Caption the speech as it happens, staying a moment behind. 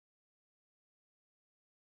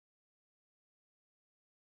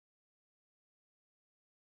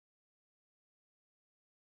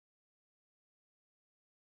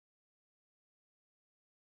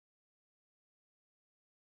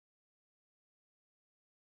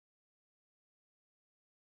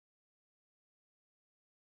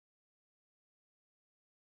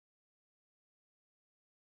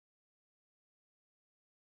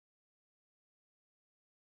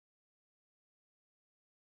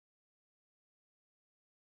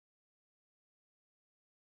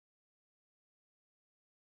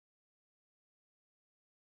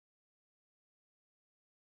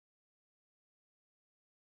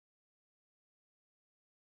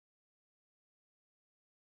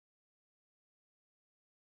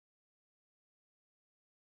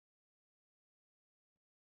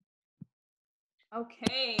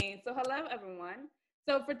Okay, so hello everyone.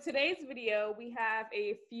 So for today's video, we have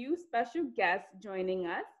a few special guests joining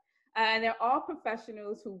us. And they're all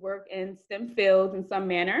professionals who work in STEM fields in some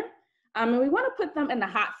manner. And we want to put them in the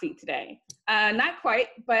hot seat today. Not quite,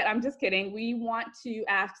 but I'm just kidding. We want to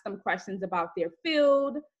ask some questions about their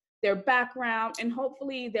field, their background, and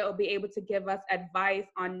hopefully they'll be able to give us advice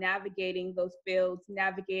on navigating those fields,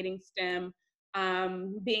 navigating STEM,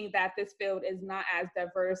 being that this field is not as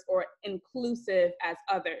diverse or inclusive as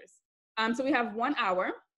others. So we have 1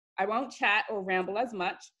 hour. I won't chat or ramble as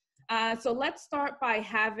much. So let's start by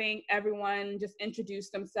having everyone just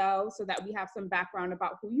introduce themselves so that we have some background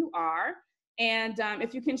about who you are. And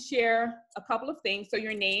if you can share a couple of things. So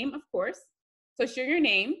your name, of course. So share your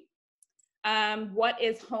name. What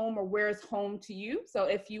is home or where is home to you? So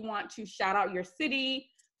if you want to shout out your city,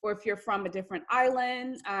 or if you're from a different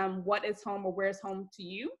island, what is home or where is home to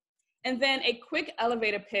you? And then a quick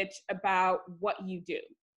elevator pitch about what you do.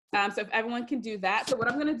 So if everyone can do that. So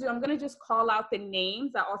what I'm gonna do, I'm gonna just call out the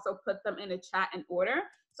names. I also put them in a chat in order.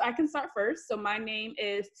 So I can start first. So my name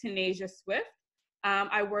is Tanasia Swift.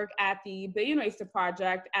 I work at the Oyster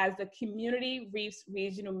project as the Community Reefs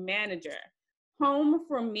Regional Manager. Home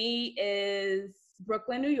for me is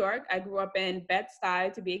Brooklyn, New York. I grew up in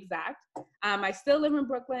Bed-Stuy to be exact. I still live in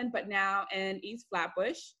Brooklyn, but now in East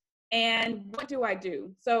Flatbush. And what do I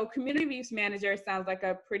do? So community reefs manager sounds like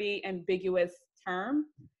a pretty ambiguous term,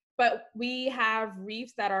 but we have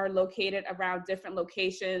reefs that are located around different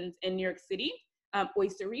locations in New York City,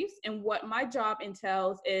 oyster reefs. And what my job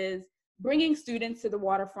entails is bringing students to the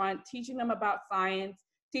waterfront, teaching them about science,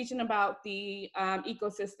 teaching about the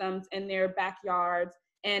ecosystems in their backyards,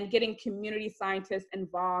 and getting community scientists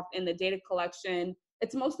involved in the data collection.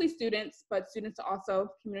 It's mostly students, but students are also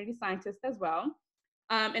community scientists as well.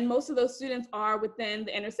 And most of those students are within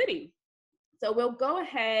the inner city. So we'll go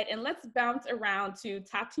ahead and let's bounce around to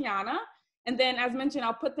Tatiana. And then as mentioned,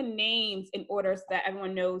 I'll put the names in order so that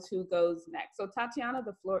everyone knows who goes next. So Tatiana,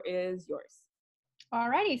 the floor is yours.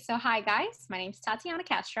 Alrighty, so hi guys, my name is Tatiana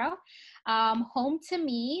Castro. Home to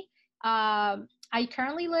me, I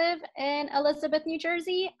currently live in Elizabeth, New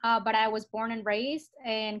Jersey, but I was born and raised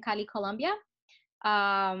in Cali, Colombia.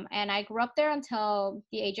 And I grew up there until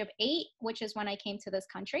the age of 8, which is when I came to this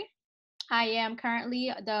country. I am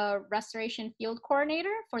currently the restoration field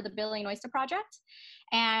coordinator for the Billy and Oyster project.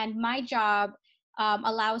 And my job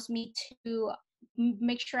allows me to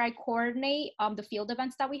make sure I coordinate the field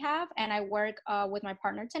events that we have, and I work with my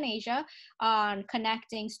partner Tanasia on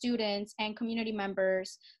connecting students and community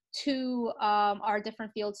members to our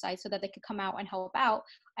different field sites so that they could come out and help out.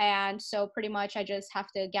 And so pretty much I just have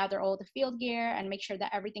to gather all the field gear and make sure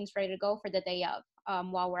that everything's ready to go for the day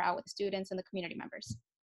of while we're out with the students and the community members.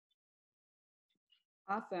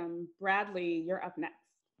 Awesome. Bradley, you're up next.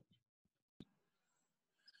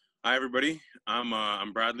 Hi, everybody.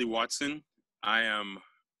 I'm Bradley Watson. I am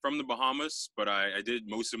from the Bahamas, but I did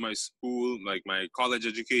most of my school, like my college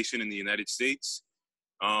education in the United States.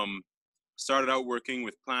 Started out working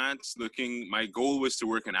with plants, my goal was to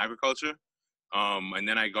work in agriculture. And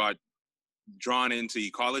then I got drawn into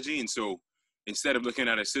ecology. And so instead of looking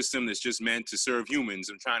at a system that's just meant to serve humans,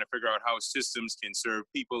 I'm trying to figure out how systems can serve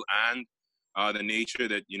people and the nature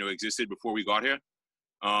that, existed before we got here.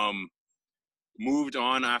 Moved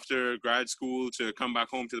on after grad school to come back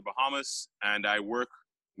home to the Bahamas, and I work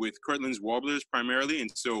with Kirtland's warblers primarily. And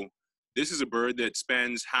so this is a bird that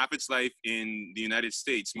spends half its life in the United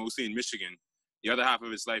States, mostly in Michigan, the other half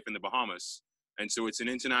of its life in the Bahamas. And so it's an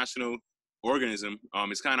international organism.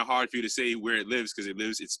 It's kind of hard for you to say where it lives because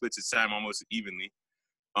it splits its time almost evenly.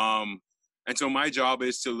 And so my job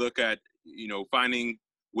is to look at, finding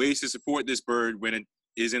ways to support this bird when it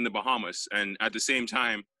is in the Bahamas. And at the same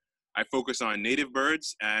time, I focus on native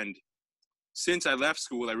birds. And since I left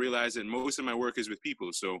school, I realized that most of my work is with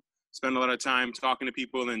people. So spend a lot of time talking to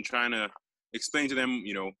people and trying to explain to them,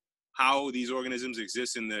 how these organisms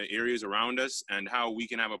exist in the areas around us and how we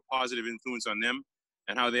can have a positive influence on them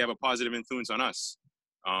and how they have a positive influence on us.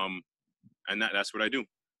 And that's what I do.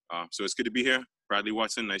 So it's good to be here. Bradley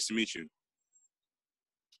Watson, nice to meet you.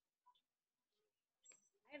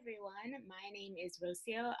 Hi everyone, my name is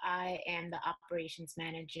Rocio. I am the operations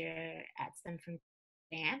manager at STEM from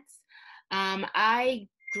Dance. I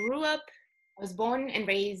was born and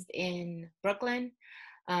raised in Brooklyn.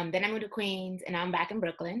 Then I moved to Queens and now I'm back in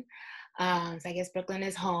Brooklyn. So I guess Brooklyn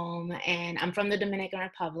is home, and I'm from the Dominican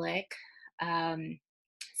Republic.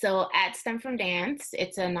 So at STEM from Dance,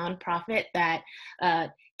 it's a nonprofit that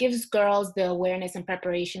gives girls the awareness and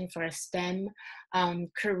preparation for a STEM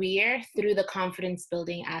career through the confidence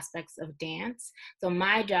building aspects of dance. So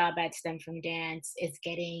my job at STEM from Dance is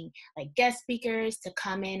getting like guest speakers to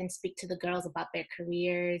come in and speak to the girls about their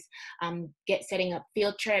careers, setting up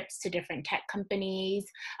field trips to different tech companies,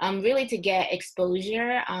 really to get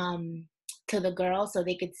exposure to the girls so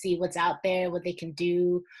they could see what's out there, what they can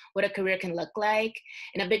do, what a career can look like.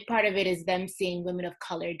 And a big part of it is them seeing women of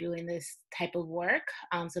color doing this type of work,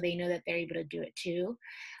 so they know that they're able to do it too.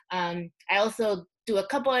 I also do a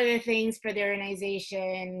couple other things for the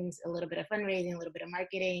organizations, a little bit of fundraising, a little bit of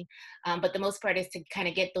marketing, but the most part is to kind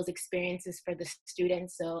of get those experiences for the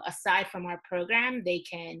students. So aside from our program, they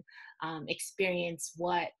can experience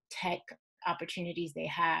what tech opportunities they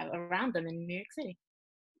have around them in New York City.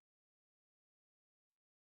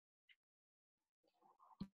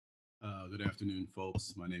 Good afternoon,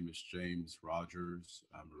 folks. My name is James Rogers.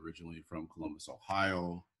 I'm originally from Columbus,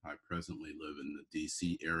 Ohio. I presently live in the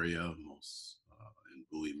DC area, in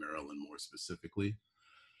Bowie, Maryland, more specifically.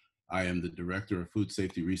 I am the Director of Food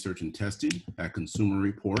Safety Research and Testing at Consumer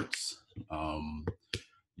Reports.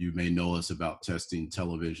 You may know us about testing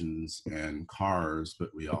televisions and cars,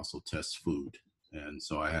 but we also test food. And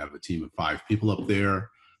so I have a team of 5 people up there,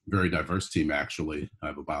 very diverse team, actually. I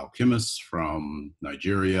have a biochemist from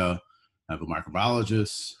Nigeria. I have a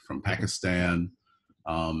microbiologist from Pakistan,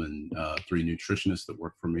 and 3 nutritionists that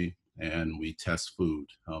work for me, and we test food.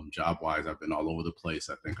 Job-wise, I've been all over the place.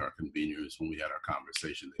 I think our conveners, when we had our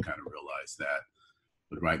conversation, they kind of realized that.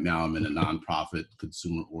 But right now I'm in a nonprofit,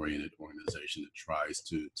 consumer-oriented organization that tries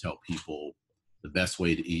to tell people the best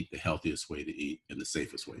way to eat, the healthiest way to eat, and the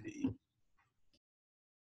safest way to eat.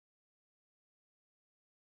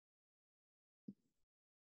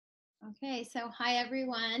 Okay, so hi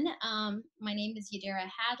everyone. My name is Yadira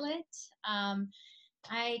Hadlett.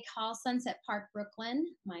 I call Sunset Park, Brooklyn,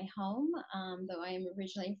 my home, though I am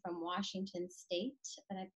originally from Washington State,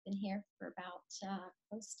 but I've been here for about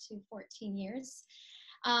close to 14 years.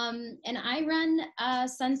 And I run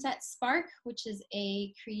Sunset Spark, which is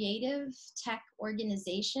a creative tech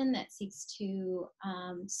organization that seeks to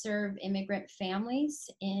serve immigrant families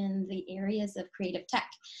in the areas of creative tech.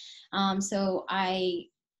 So I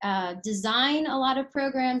design a lot of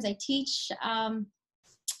programs. I teach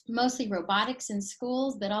mostly robotics in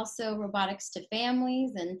schools, but also robotics to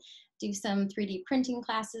families, and do some 3D printing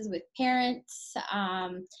classes with parents.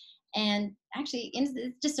 And actually,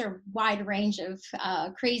 it's just a wide range of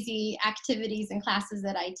crazy activities and classes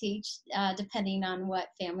that I teach, depending on what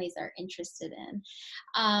families are interested in.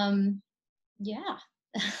 Yeah,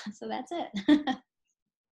 so that's it.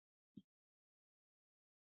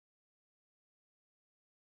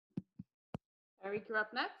 Eric, you're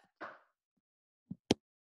up next.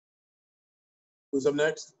 Who's up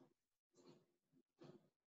next?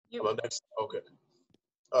 You. I'm up next. Okay.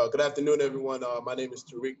 Good afternoon, everyone. My name is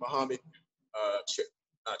Tariq Muhammad,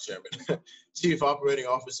 not chairman, Chief Operating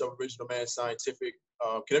Officer of Original Man Scientific.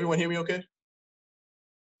 Can everyone hear me okay?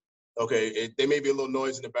 Okay, there may be a little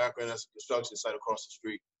noise in the background. That's a construction site across the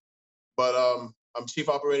street. But I'm Chief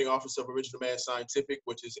Operating Officer of Original Man Scientific,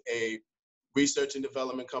 which is a research and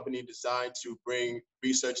development company designed to bring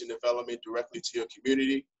research and development directly to your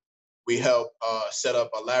community. We help set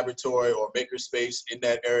up a laboratory or makerspace in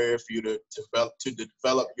that area for you to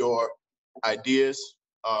develop your ideas.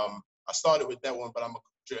 I started with that one, but I'm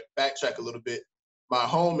gonna backtrack a little bit. My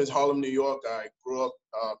home is Harlem, New York. I grew up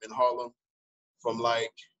in Harlem from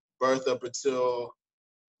like birth up until,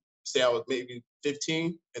 say I was maybe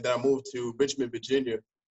 15, and then I moved to Richmond, Virginia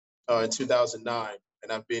in 2009,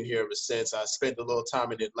 and I've been here ever since. I spent a little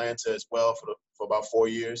time in Atlanta as well for about 4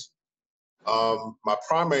 years. My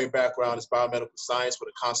primary background is biomedical science with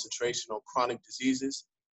a concentration on chronic diseases,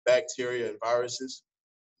 bacteria, and viruses.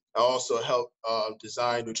 I also help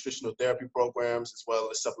design nutritional therapy programs as well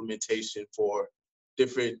as supplementation for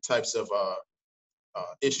different types of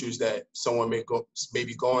issues that someone may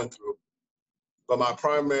be going through. But my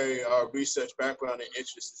primary research background and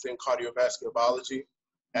interest is in cardiovascular biology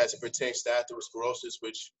as it pertains to atherosclerosis,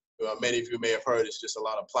 which many of you may have heard is just a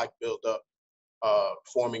lot of plaque buildup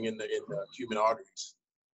forming in the human arteries.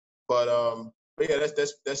 But yeah,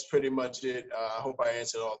 that's pretty much it. I hope I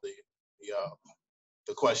answered all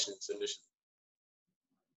the questions initially.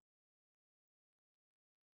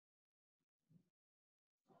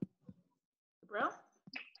 Bro?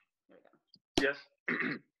 Yes.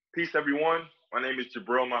 Peace, everyone. My name is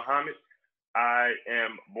Jabril Muhammad. I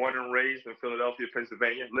am born and raised in Philadelphia,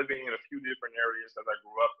 Pennsylvania, living in a few different areas as I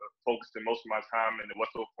grew up, focusing most of my time in the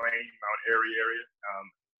Westfield Plain, Mount Airy area,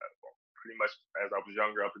 pretty much as I was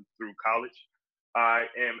younger up and through college. I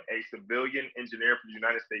am a civilian engineer for the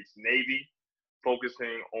United States Navy,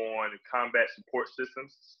 focusing on combat support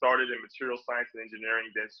systems. Started in material science and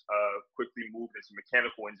engineering, then quickly moved into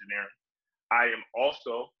mechanical engineering. I am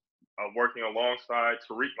also working alongside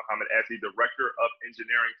Tariq Muhammad as the Director of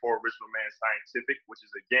Engineering for Original Man Scientific, which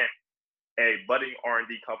is, again, a budding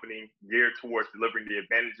R&D company geared towards delivering the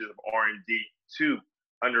advantages of R&D to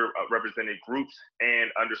underrepresented groups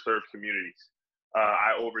and underserved communities.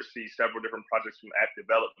 I oversee several different projects from app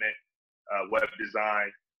development, web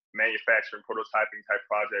design, manufacturing, prototyping type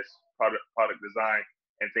projects, product design,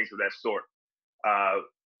 and things of that sort.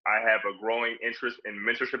 I have a growing interest in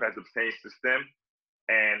mentorship as it pertains to STEM,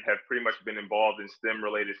 and have pretty much been involved in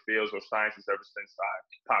STEM-related fields or sciences ever since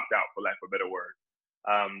I popped out, for lack of a better word.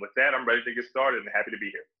 With that, I'm ready to get started and happy to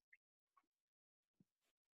be here.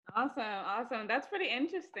 Awesome. That's pretty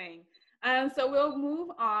interesting. So we'll move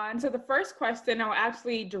on to the first question. I'll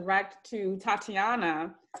actually direct to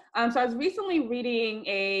Tatiana. So I was recently reading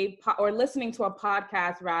listening to a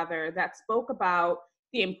podcast rather that spoke about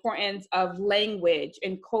the importance of language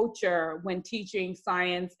and culture when teaching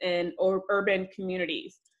science in urban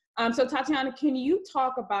communities. So Tatiana, can you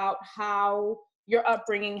talk about how your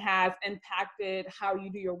upbringing has impacted how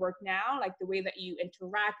you do your work now, like the way that you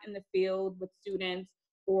interact in the field with students,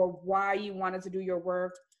 or why you wanted to do your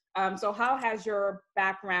work? So how has your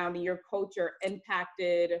background and your culture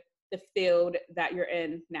impacted the field that you're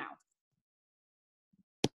in now?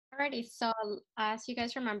 Alrighty, so as you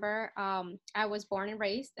guys remember, I was born and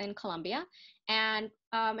raised in Colombia, and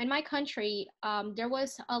in my country, there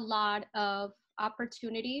was a lot of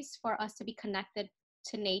opportunities for us to be connected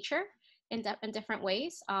to nature in different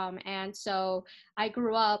ways. And so I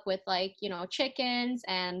grew up with, like, chickens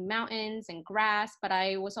and mountains and grass, but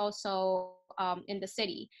I was also in the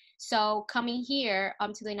city. So coming here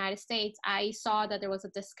to the United States, I saw that there was a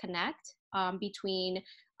disconnect between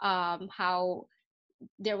how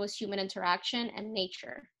there was human interaction and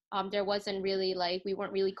nature. There wasn't really, we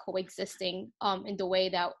weren't really coexisting in the way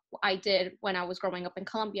that I did when I was growing up in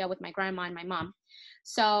Colombia with my grandma and my mom.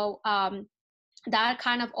 So that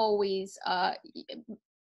kind of always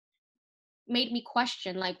made me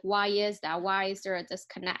question, why is that? Why is there a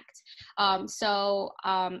disconnect? So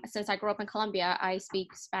since I grew up in Colombia, I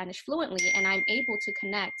speak Spanish fluently, and I'm able to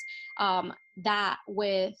connect that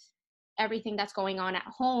with everything that's going on at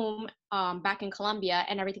home back in Colombia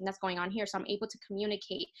and everything that's going on here. So I'm able to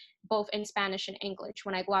communicate both in Spanish and English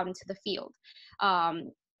when I go out into the field.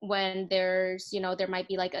 When there's, there might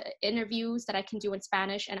be interviews that I can do in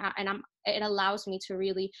Spanish, and it allows me to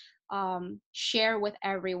really share with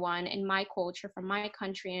everyone in my culture, from my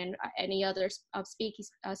country and any other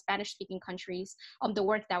Spanish-speaking countries, the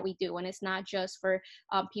work that we do. And it's not just for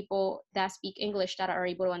people that speak English that are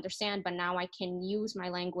able to understand, but now I can use my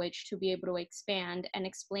language to be able to expand and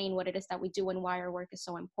explain what it is that we do and why our work is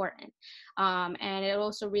so important. And it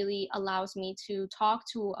also really allows me to talk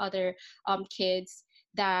to other kids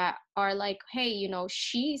that are like, hey,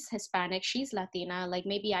 she's Hispanic, she's Latina,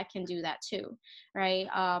 maybe I can do that too, right?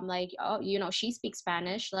 She speaks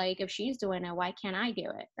Spanish, if she's doing it, why can't I do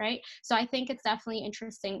it, right? So I think it's definitely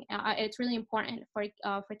interesting. It's really important for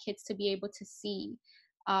kids to be able to see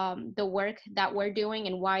the work that we're doing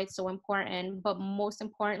and why it's so important, but most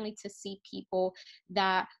importantly, to see people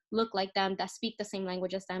that look like them, that speak the same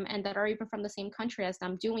language as them, and that are even from the same country as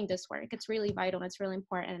them doing this work. It's really vital and it's really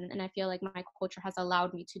important, and I feel like my culture has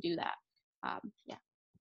allowed me to do that. Yeah.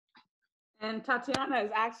 And Tatiana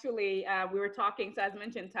is actually, we were talking, so as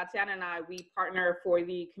mentioned, Tatiana and I, we partner for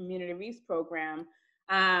the Communities program.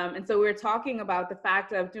 And so we were talking about the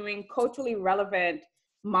fact of doing culturally relevant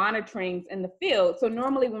monitorings in the field. So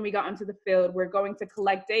normally when we got into the field, we're going to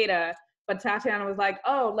collect data, but Tatiana was like,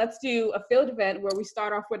 oh, let's do a field event where we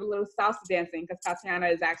start off with a little salsa dancing, because Tatiana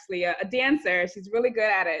is actually a dancer. She's really good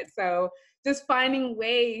at it. So just finding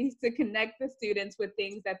ways to connect the students with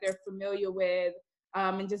things that they're familiar with,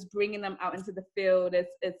 and just bringing them out into the field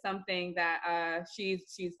is something that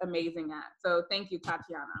she's amazing at. So thank you,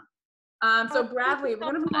 Tatiana. So Bradley, we're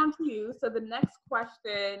gonna move on to you. So the next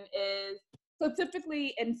question is, so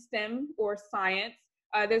typically in STEM or science,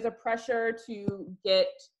 there's a pressure to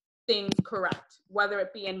get things correct, whether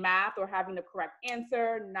it be in math or having the correct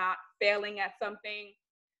answer, not failing at something.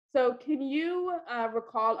 So can you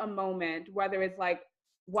recall a moment, whether it's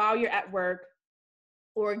while you're at work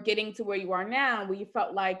or getting to where you are now, where you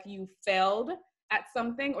felt like you failed at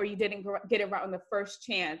something or you didn't get it right on the first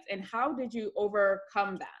chance, and how did you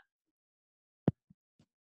overcome that?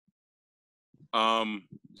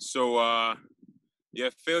 Yeah,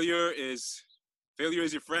 failure is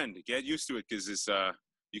your friend. Get used to it, because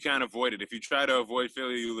you can't avoid it. If you try to avoid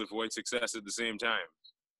failure, you'll avoid success at the same time.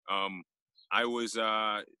 I was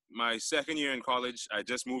my second year in college. I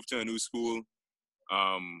just moved to a new school.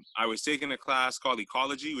 I was taking a class called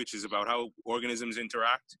ecology, which is about how organisms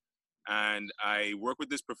interact. And I worked with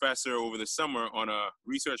this professor over the summer on a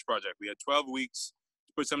research project. We had 12 weeks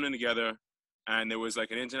to put something together, and there was like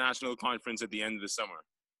an international conference at the end of the summer.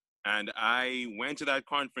 And I went to that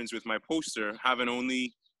conference with my poster, having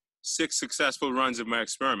only 6 successful runs of my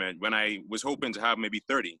experiment when I was hoping to have maybe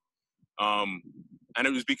 30. And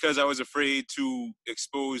it was because I was afraid to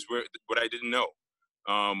expose what I didn't know.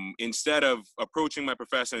 Instead of approaching my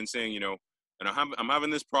professor and saying, I'm having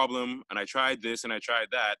this problem, and I tried this and I tried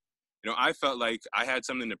that, I felt like I had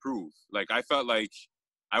something to prove. Like, I felt like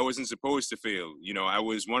I wasn't supposed to fail. I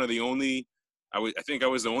was one of the only, I think I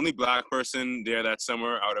was the only Black person there that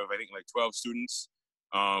summer out of, I think, like 12 students.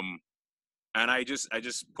 And I just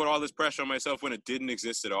put all this pressure on myself when it didn't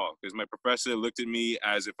exist at all, because my professor looked at me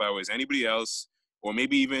as if I was anybody else, or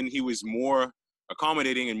maybe even he was more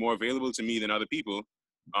accommodating and more available to me than other people.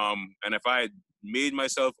 And if I had made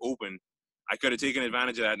myself open, I could have taken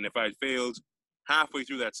advantage of that. And if I had failed halfway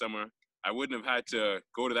through that summer, I wouldn't have had to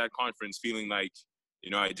go to that conference feeling like,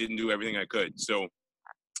 I didn't do everything I could. So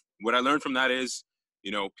what I learned from that is,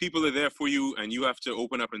 people are there for you, and you have to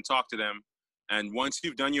open up and talk to them. And once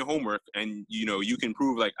you've done your homework and, you can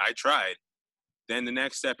prove like I tried, then the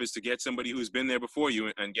next step is to get somebody who's been there before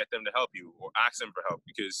you and get them to help you, or ask them for help,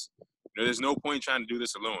 because there's no point trying to do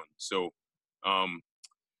this alone. So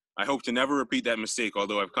I hope to never repeat that mistake,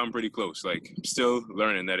 although I've come pretty close. Like, I'm still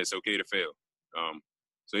learning that it's okay to fail.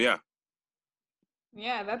 So yeah.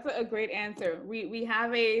 Yeah, that's a great answer. We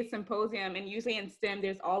have a symposium, and usually in STEM,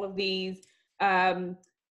 there's all of these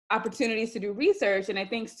opportunities to do research. And I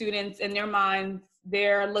think students, in their minds,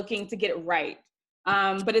 they're looking to get it right.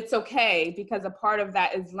 But it's okay, because a part of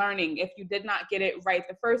that is learning. If you did not get it right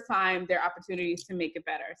the first time, there are opportunities to make it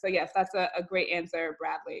better. So yes, that's a great answer,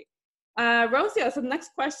 Bradley. Rocio, so the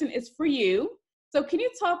next question is for you. So can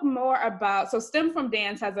you talk more about, so STEM from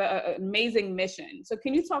Dance has an amazing mission. So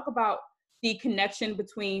can you talk about the connection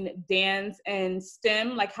between dance and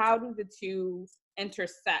STEM? Like, how do the two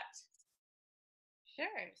intersect? Sure.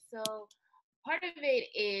 So part of it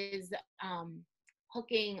is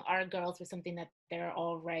hooking our girls with something that they're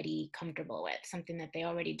already comfortable with, something that they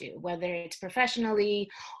already do, whether it's professionally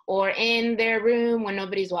or in their room when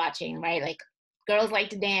nobody's watching, right? Like, girls like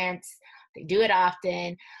to dance, they do it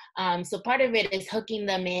often. So part of it is hooking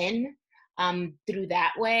them in through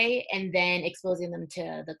that way, and then exposing them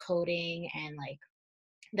to the coding and like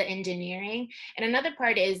the engineering. And another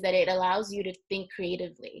part is that it allows you to think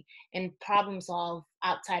creatively and problem solve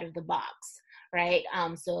outside of the box, right?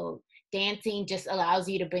 So dancing just allows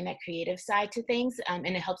you to bring that creative side to things, and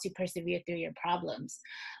it helps you persevere through your problems.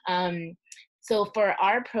 So for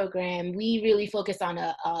our program, we really focus on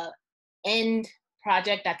a end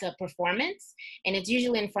project that's a performance, and it's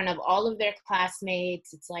usually in front of all of their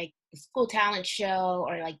classmates. It's like the school talent show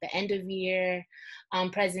or like the end of year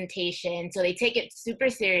presentation. So they take it super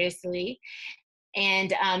seriously,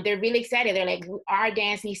 and they're really excited. They're like, our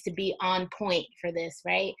dance needs to be on point for this,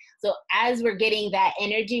 right? So as we're getting that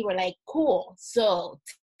energy, we're like, cool. So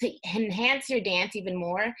to enhance your dance even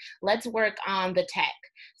more, let's work on the tech.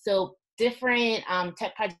 So different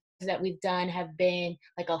tech projects that we've done have been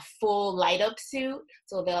like a full light up suit.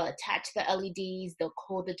 So they'll attach the LEDs, they'll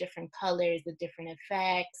code the different colors, the different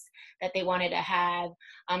effects that they wanted to have.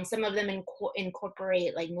 Some of them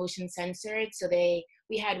incorporate like motion sensors. So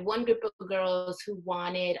we had one group of girls who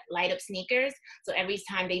wanted light up sneakers. So every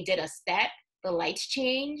time they did a step, the lights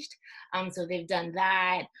changed. So they've done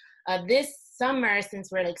that. This summer,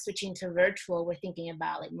 since we're like switching to virtual, we're thinking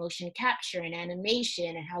about like motion capture and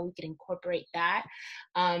animation and how we could incorporate that.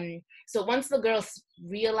 So once the girls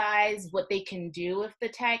realize what they can do with the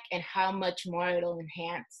tech and how much more it'll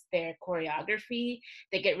enhance their choreography,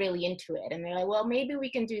 they get really into it. And they're like, well, maybe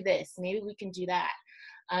we can do this, maybe we can do that.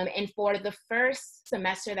 And for the first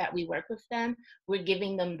semester that we work with them, we're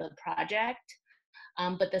giving them the project.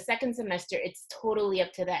 But the second semester, it's totally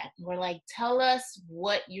up to them. We're like, tell us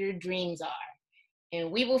what your dreams are, and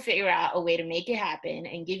we will figure out a way to make it happen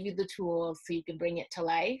and give you the tools so you can bring it to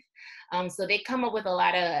life. So they come up with a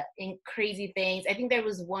lot of crazy things. I think there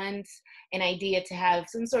was once an idea to have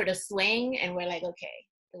some sort of swing, and we're like, okay,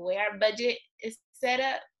 the way our budget is set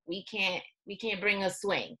up, we can't bring a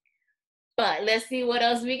swing, but let's see what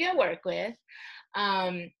else we can work with.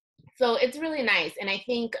 So it's really nice. And I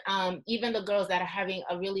think even the girls that are having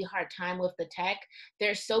a really hard time with the tech,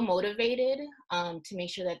 they're so motivated to make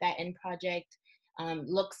sure that that end project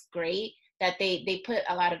looks great, that they put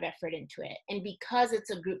a lot of effort into it. And because it's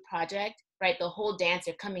a group project, right, the whole dance,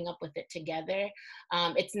 they're coming up with it together.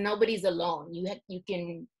 It's nobody's alone. You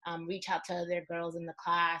can reach out to other girls in the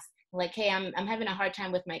class, like, hey, I'm having a hard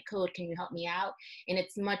time with my code. Can you help me out? And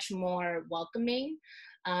it's much more welcoming,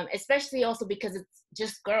 especially also because it's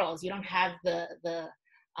just girls. You don't have the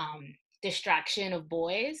distraction of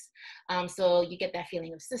boys. So you get that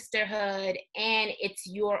feeling of sisterhood, and it's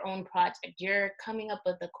your own project. You're coming up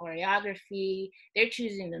with the choreography, they're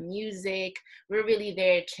choosing the music. We're really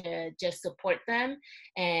there to just support them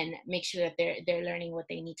and make sure that they're learning what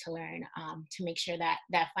they need to learn, to make sure that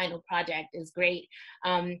that final project is great.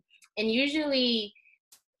 And usually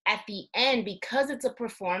at the end, because it's a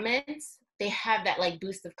performance, they have that like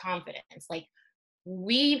boost of confidence. Like,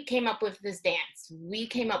 we came up with this dance, we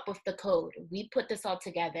came up with the code, we put this all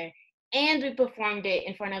together, and we performed it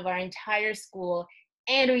in front of our entire school,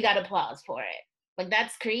 and we got applause for it. Like,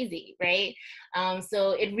 that's crazy, right?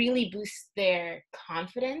 So it really boosts their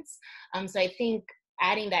confidence. So I think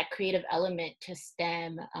adding that creative element to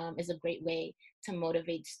STEM is a great way to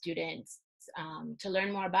motivate students to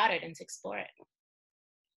learn more about it and to explore it.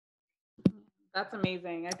 That's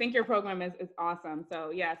amazing. I think your program is awesome.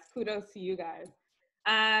 So yes, kudos to you guys.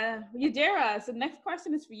 Yadira, so next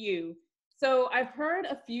question is for you. So I've heard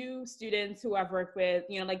a few students who I've worked with,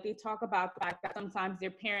 like they talk about the fact that sometimes their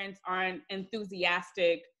parents aren't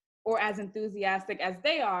enthusiastic or as enthusiastic as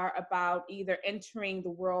they are about either entering the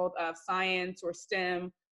world of science or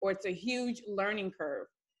STEM, or it's a huge learning curve.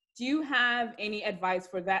 Do you have any advice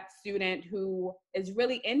for that student who is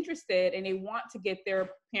really interested and they want to get their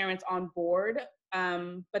parents on board,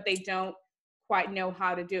 but they don't quite know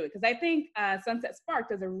how to do it? Because I think Sunset Spark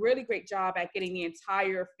does a really great job at getting the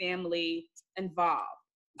entire family involved.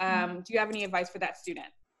 Do you have any advice for that student?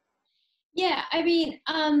 Yeah, I mean,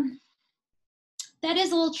 that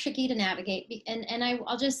is a little tricky to navigate. And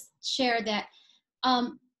I'll just share that,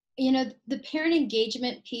 the parent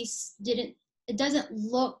engagement piece it doesn't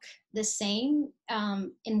look the same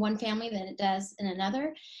in one family than it does in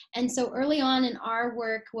another. And so early on in our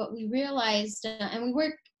work, what we realized, and we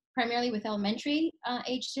work primarily with elementary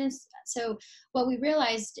age students. So what we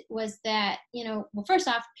realized was that, well, first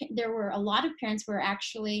off, there were a lot of parents who were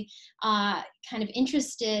actually kind of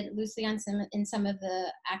interested loosely in some of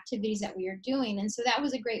the activities that we are doing. And so that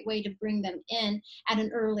was a great way to bring them in at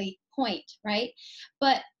an early point, right?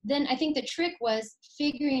 But then I think the trick was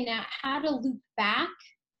figuring out how to loop back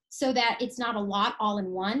so that it's not a lot all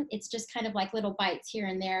in one. It's just kind of like little bites here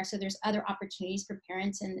and there. So there's other opportunities for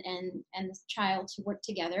parents and the child to work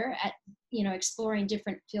together at, exploring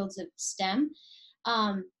different fields of STEM.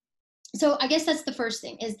 So I guess that's the first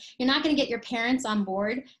thing, is you're not going to get your parents on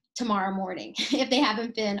board tomorrow morning if they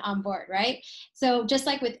haven't been on board, right? So just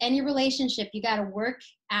like with any relationship, you got to work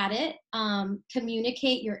at it,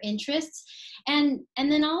 communicate your interests, and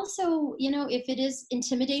then also, if it is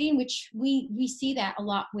intimidating, which we see that a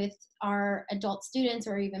lot with our adult students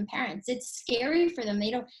or even parents, it's scary for them.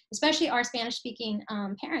 They don't, especially our Spanish speaking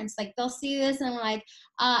parents, like they'll see this and like,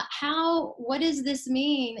 what does this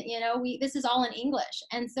mean? This is all in English.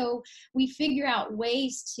 And so we figure out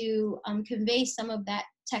ways to convey some of that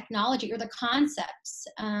technology or the concepts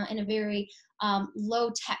in a very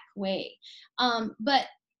low tech way. But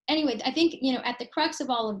anyway, I think, at the crux of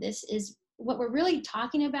all of this is what we're really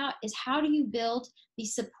talking about is how do you build the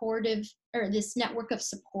supportive, or this network of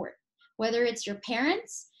support, whether it's your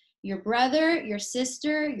parents, your brother, your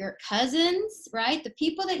sister, your cousins, right? The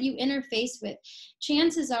people that you interface with,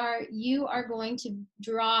 chances are you're going to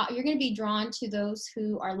be drawn to those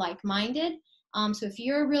who are like-minded. So if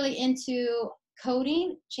you're really into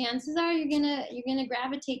coding, chances are you're gonna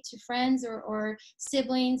gravitate to friends or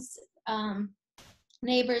siblings,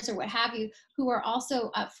 neighbors, or what have you, who are also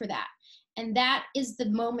up for that. And that is the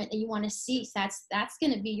moment that you want to see. So that's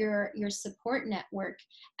going to be your support network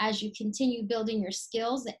as you continue building your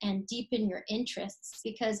skills and deepen your interests.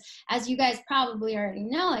 Because as you guys probably already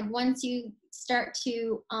know, like once you start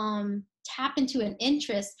to tap into an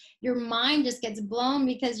interest, your mind just gets blown,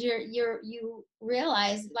 because you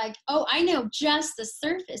realize like, oh, I know just the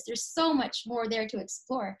surface. There's so much more there to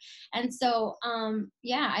explore. And so,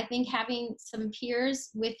 I think having some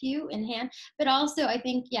peers with you in hand, but also I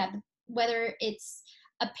think, whether it's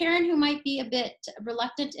a parent who might be a bit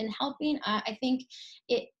reluctant in helping, I think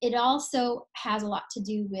it also has a lot to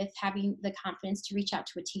do with having the confidence to reach out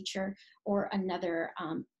to a teacher or another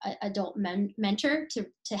adult mentor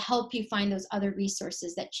to help you find those other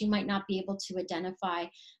resources that you might not be able to identify,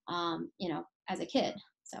 as a kid.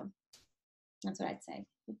 So that's what I'd say.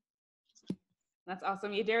 That's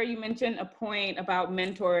awesome. Yadira, you mentioned a point about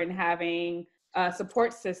mentor and having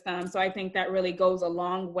support system. So I think that really goes a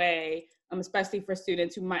long way, especially for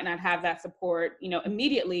students who might not have that support,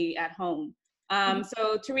 immediately at home.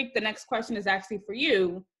 So Tariq, the next question is actually for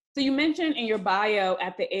you. So you mentioned in your bio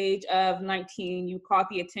at the age of 19, you caught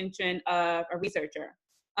the attention of a researcher.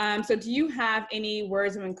 So do you have any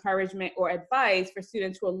words of encouragement or advice for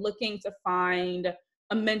students who are looking to find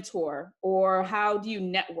a mentor, or how do you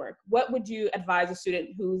network? What would you advise a student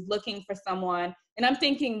who's looking for someone? And I'm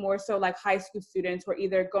thinking more so like high school students who are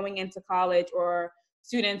either going into college or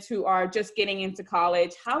students who are just getting into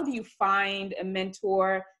college. How do you find a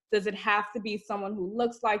mentor? Does it have to be someone who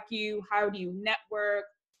looks like you? How do you network?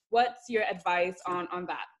 What's your advice on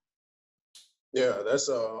that? Yeah, that's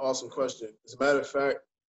an awesome question. As a matter of fact,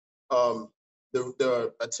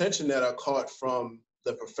 the attention that I caught from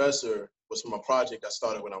the professor was from a project I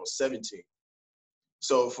started when I was 17.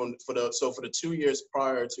 So for the 2 years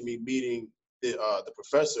prior to me meeting the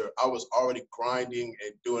professor, I was already grinding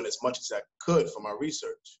and doing as much as I could for my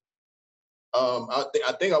research. I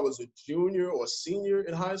think I was a junior or senior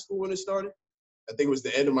in high school when it started. I think it was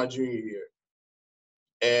the end of my junior year.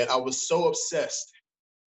 And I was so obsessed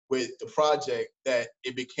with the project that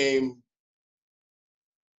it became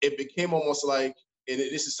almost like, and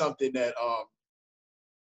this is something that,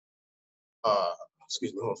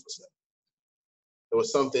 excuse me, hold on for a second. It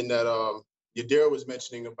was something that Yadira was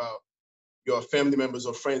mentioning about your family members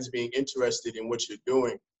or friends being interested in what you're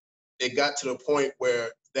doing. It got to the point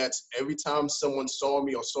where that's every time someone saw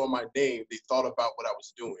me or saw my name, they thought about what I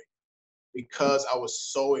was doing because I was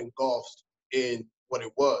so engulfed in what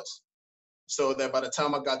it was. So that by the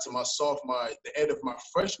time I got to the end of my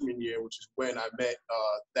freshman year, which is when I met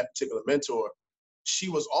that particular mentor, she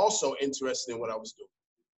was also interested in what I was doing.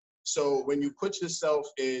 So when you put yourself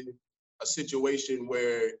in a situation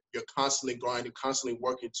where you're constantly grinding, constantly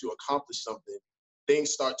working to accomplish something,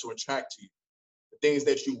 things start to attract to you. The things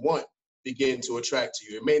that you want begin to attract to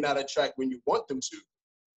you. It may not attract when you want them to,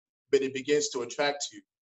 but it begins to attract you.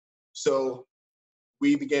 So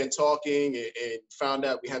we began talking and found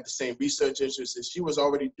out we had the same research interests, and she was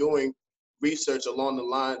already doing research along the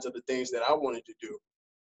lines of the things that I wanted to do.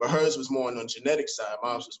 But hers was more on the genetic side.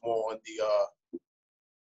 Mine was more on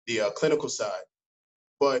the clinical side.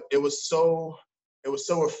 But it was so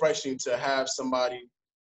refreshing to have somebody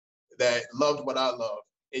that loved what I love.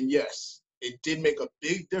 And yes, it did make a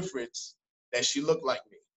big difference that she looked like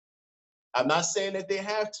me. I'm not saying that they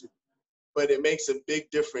have to, but it makes a big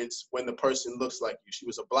difference when the person looks like you. She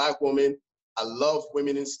was a Black woman. I love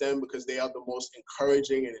women in STEM because they are the most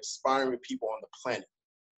encouraging and inspiring people on the planet.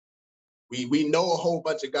 We know a whole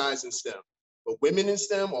bunch of guys in STEM, but women in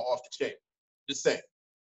STEM are off the chain. Just saying,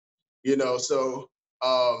 so,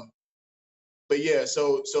 but yeah,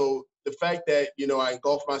 so the fact that, I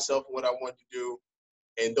engulfed myself in what I wanted to do,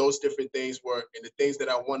 and those different things and the things that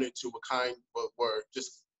I wanted to were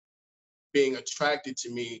just being attracted to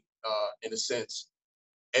me in a sense.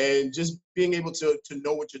 And just being able to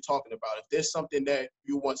know what you're talking about. If there's something that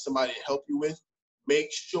you want somebody to help you with,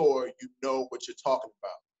 make sure you know what you're talking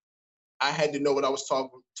about. I had to know what I was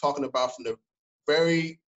talking about from the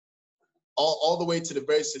all the way to the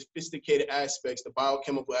very sophisticated aspects, the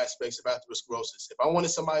biochemical aspects of atherosclerosis. If I wanted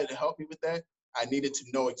somebody to help me with that, I needed to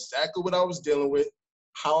know exactly what I was dealing with,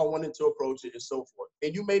 how I wanted to approach it, and so forth.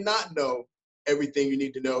 And you may not know everything you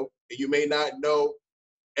need to know, and you may not know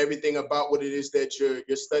everything about what it is that you're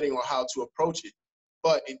studying or how to approach it.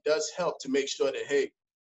 But it does help to make sure that, hey,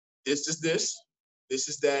 this is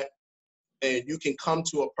that, and you can come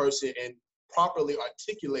to a person and properly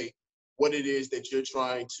articulate what it is that you're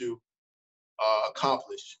trying to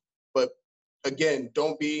accomplish. But again,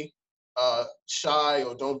 don't be shy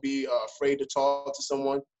or don't be afraid to talk to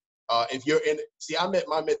someone. If you're I met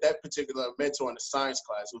that particular mentor in a science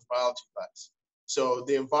class. It was biology class. So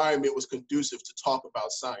the environment was conducive to talk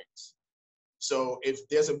about science. So if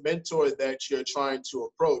there's a mentor that you're trying to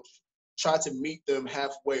approach, try to meet them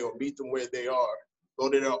halfway or meet them where they are. Go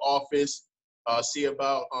to their office, see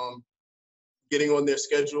about getting on their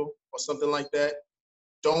schedule or something like that.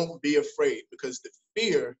 Don't be afraid, because the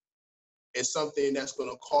fear is something that's going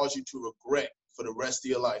to cause you to regret for the rest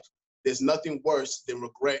of your life. There's nothing worse than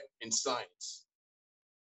regret in science.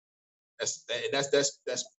 That's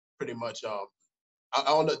pretty much. I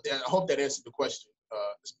don't know. I hope that answered the question.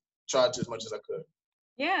 Tried to as much as I could.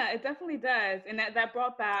 Yeah, it definitely does, and that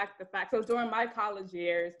brought back the fact. So during my college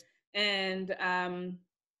years, and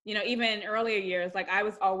even earlier years, like I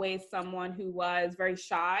was always someone who was very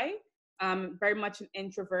shy. Very much an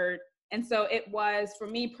introvert. And so it was, for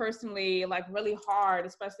me personally, like really hard,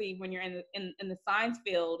 especially when you're in the science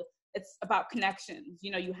field, it's about connections.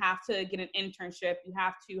 You know, you have to get an internship, you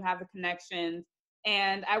have to have the connections.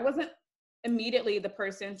 And I wasn't immediately the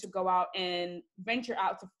person to go out and venture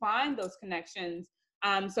out to find those connections.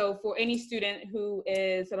 So for any student who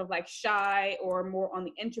is sort of like shy or more on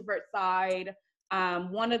the introvert side,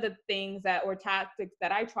 one of the things or tactics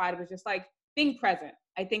that I tried was just like being present.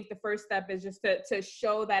 I think the first step is just to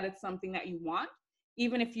show that it's something that you want,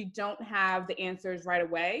 even if you don't have the answers right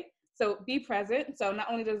away. So be present. So not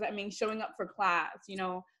only does that mean showing up for class, you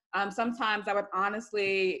know, sometimes I would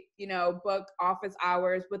honestly, you know, book office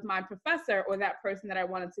hours with my professor or that person that I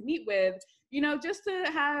wanted to meet with, you know, just to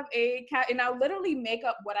have and I'll literally make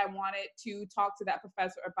up what I wanted to talk to that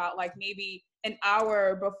professor about, like maybe an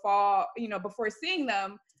hour before, you know, before seeing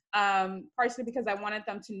them, partially because I wanted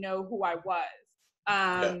them to know who I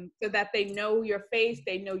was, so that they know your face,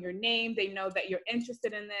 they know your name, they know that you're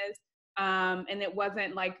interested in this. And it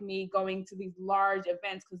wasn't like me going to these large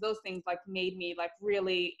events, because those things like made me like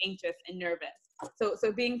really anxious and nervous.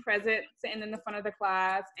 So being present, sitting in the front of the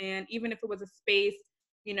class, and even if it was a space,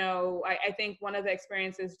 you know, I think one of the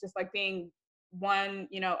experiences just like being one,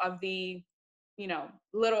 you know, of the, you know,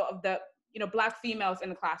 little of the, you know, Black females in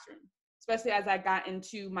the classroom, especially as I got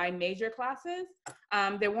into my major classes,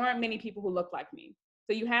 there weren't many people who looked like me.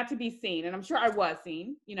 So you had to be seen, and I'm sure I was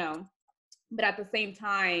seen, you know, but at the same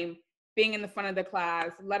time, being in the front of the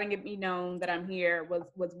class, letting it be known that I'm here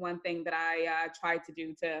was one thing that I tried to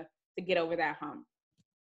do to get over that hump.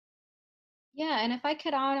 Yeah, and if I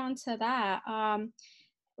could add on to that,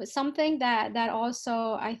 was something that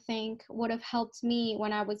also I think would have helped me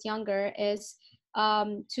when I was younger is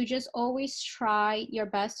to just always try your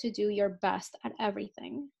best to do your best at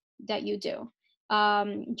everything that you do.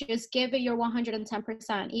 Just give it your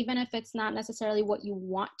 110%, even if it's not necessarily what you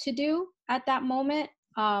want to do at that moment.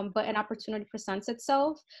 But an opportunity presents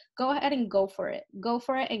itself, go ahead and go for it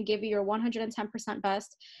and give it your 110%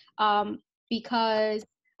 best, because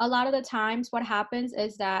a lot of the times what happens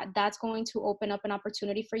is that that's going to open up an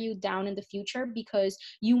opportunity for you down in the future, because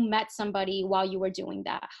you met somebody while you were doing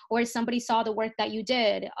that, or somebody saw the work that you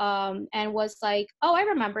did, and was like, oh, I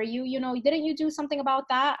remember you, you know, didn't you do something about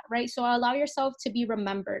that, right? So allow yourself to be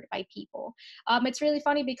remembered by people. It's really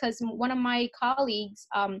funny because one of my colleagues,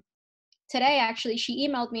 today actually, she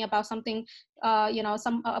emailed me about something, you know,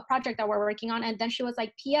 a project that we're working on, and then she was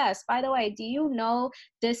like, PS, by the way, do you know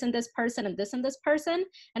this and this person and this and this person?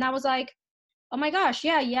 And I was like, oh my gosh,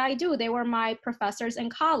 yeah, I do. They were my professors in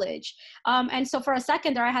college. And so for a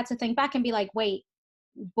second there, I had to think back and be like, wait,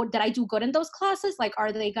 what, did I do good in those classes? Like,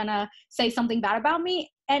 are they gonna say something bad about me?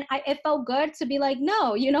 And it felt good to be like,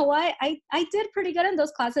 no, you know what? I did pretty good in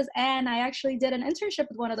those classes, and I actually did an internship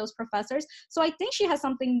with one of those professors. So I think she has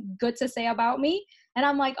something good to say about me. And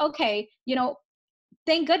I'm like, okay, you know,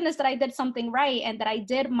 thank goodness that I did something right and that I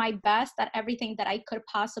did my best at everything that I could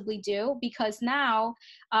possibly do, because now,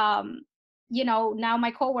 you know, now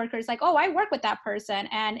my coworker is like, oh, I work with that person.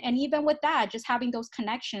 And even with that, just having those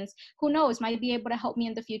connections, who knows, might be able to help me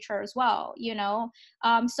in the future as well, you know?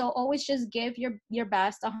 So always just give your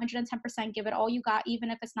best, 110%, give it all you got,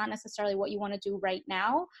 even if it's not necessarily what you want to do right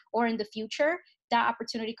now or in the future. That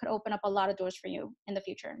opportunity could open up a lot of doors for you in the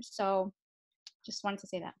future. So just wanted to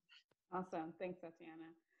say that. Awesome. Thanks,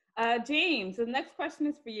 Tatiana. James, the next question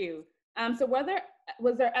is for you. So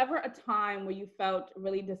was there ever a time where you felt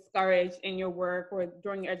really discouraged in your work or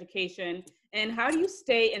during your education? And how do you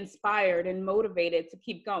stay inspired and motivated to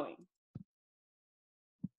keep going?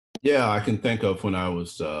 Yeah, I can think of when I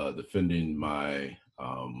was defending my,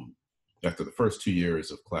 after the first 2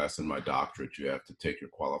 years of class in my doctorate, you have to take your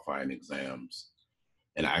qualifying exams.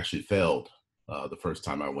 And I actually failed the first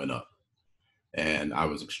time I went up. And I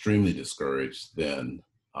was extremely discouraged then.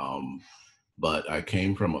 But I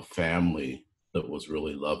came from a family that was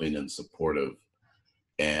really loving and supportive.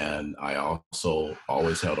 And I also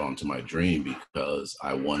always held on to my dream because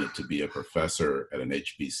I wanted to be a professor at an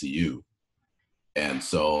HBCU. And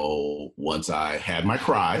so once I had my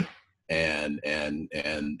cry and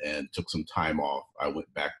took some time off, I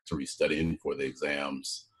went back to restudying for the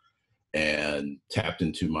exams and tapped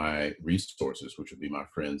into my resources, which would be my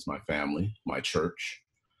friends, my family, my church,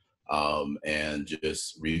 and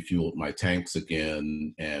just refueled my tanks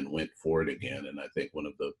again and went for it again. And I think one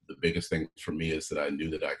of the biggest things for me is that I knew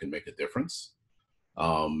that I could make a difference,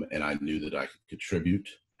 and I knew that I could contribute,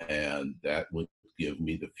 and that would give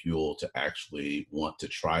me the fuel to actually want to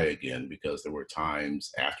try again, because there were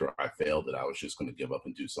times after I failed that I was just going to give up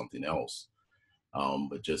and do something else.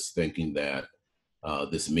 But just thinking that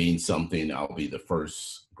this means something. I'll be the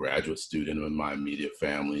first graduate student in my immediate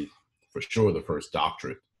family, for sure the first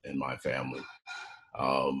doctorate in my family.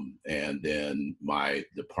 And then my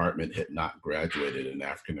department had not graduated an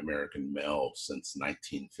African-American male since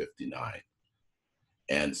 1959.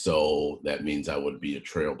 And so that means I would be a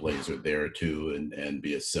trailblazer there too, and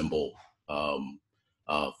be a symbol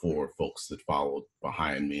for folks that followed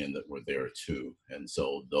behind me and that were there too. And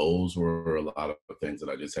so those were a lot of things that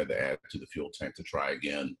I just had to add to the fuel tank to try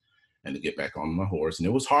again and to get back on my horse. And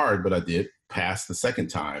it was hard, but I did pass the second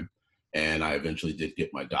time. And I eventually did get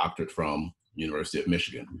my doctorate from University of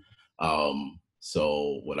Michigan.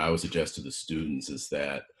 So what I would suggest to the students is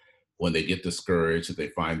that when they get discouraged, that they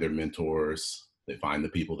find their mentors, they find the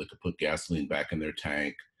people that could put gasoline back in their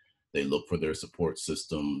tank, they look for their support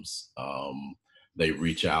systems, they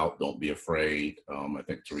reach out, don't be afraid. I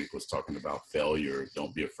think Tariq was talking about failure.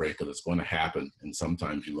 Don't be afraid, because it's going to happen. And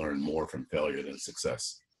sometimes you learn more from failure than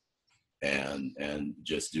success. And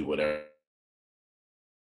just do whatever.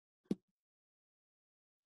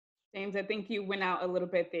 James, I think you went out a little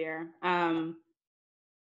bit there.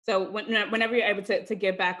 So whenever you're able to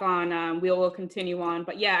get back on, we will continue on.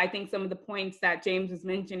 But yeah, I think some of the points that James was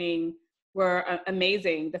mentioning were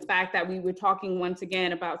amazing. The fact that we were talking once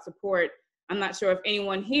again about support. I'm not sure if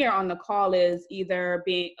anyone here on the call is either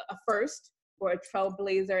being a first or a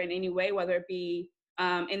trailblazer in any way, whether it be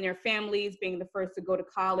in their families, being the first to go to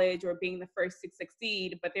college or being the first to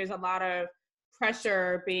succeed. But there's a lot of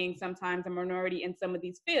pressure being sometimes a minority in some of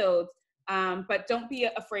these fields. But don't be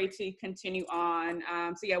afraid to continue on.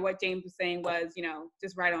 So yeah, what James was saying was,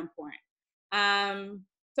 just right on point.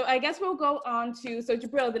 So I guess we'll go on to, so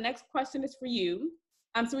Jabril, the next question is for you.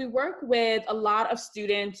 So we work with a lot of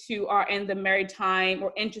students who are in the maritime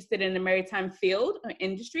or interested in the maritime field or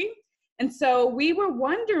industry. And so we were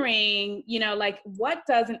wondering, what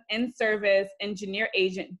does an in-service engineer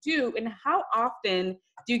agent do, and how often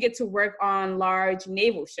do you get to work on large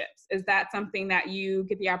naval ships? Is that something that you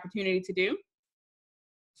get the opportunity to do?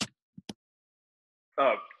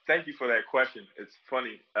 Thank you for that question. It's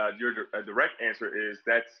funny. Your direct answer is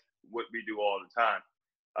that's what we do all the time.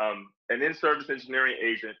 An in-service engineering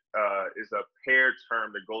agent is a paired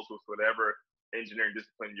term that goes with whatever engineering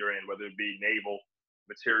discipline you're in, whether it be naval,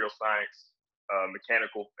 material science,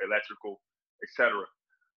 mechanical, electrical, etc.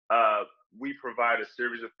 We provide a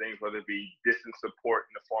series of things, whether it be distance support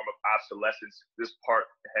in the form of obsolescence. This part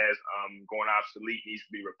has gone obsolete, needs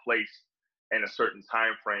to be replaced in a certain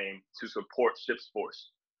time frame to support ship's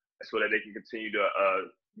force, so that they can continue to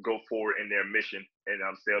go forward in their mission and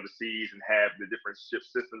sail the seas and have the different ship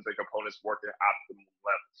systems and components work at optimal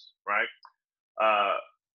levels, right?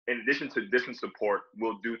 In addition to distance support,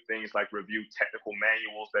 we'll do things like review technical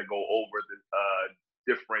manuals that go over the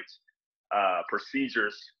different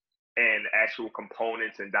procedures and actual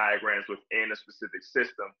components and diagrams within a specific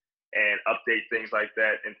system, and update things like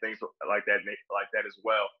that and things like that as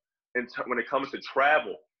well. And when it comes to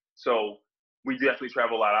travel, so we definitely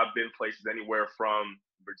travel a lot. I've been places anywhere from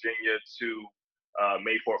Virginia to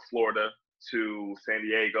Mayport, Florida, to San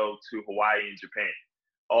Diego, to Hawaii and Japan,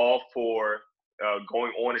 all for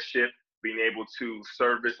going on a ship, being able to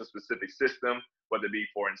service a specific system, whether it be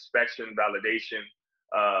for inspection, validation,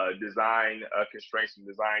 design constraints and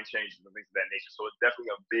design changes and things of that nature. So it's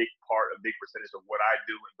definitely a big part, a big percentage of what I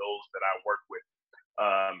do and those that I work with.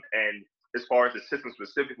 And as far as the system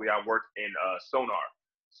specifically, I work in sonar.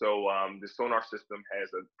 So the sonar system has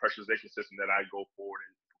a pressurization system that I go forward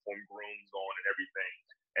and perform grooms on and everything,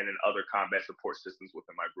 and then other combat support systems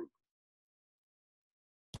within my group.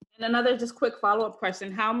 And another just quick follow-up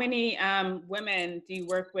question. How many women do you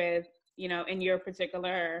work with, in your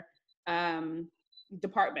particular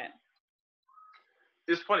department?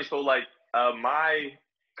 It's funny. So my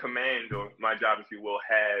command, or my job, if you will,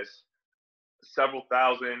 has several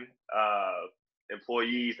thousand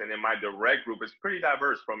employees, and then my direct group is pretty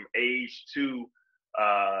diverse from age to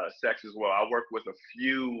sex as well. I work with a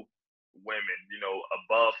few women,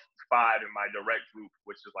 above 5 in my direct group,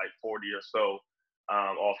 which is like 40 or so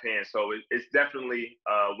offhand. So it's definitely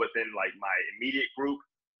within like my immediate group,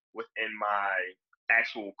 within my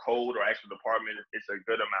actual code or actual department, it's a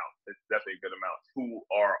good amount. It's definitely a good amount, who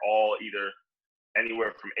are all either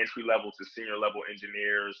anywhere from entry level to senior level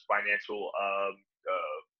engineers, financial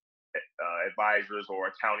advisors or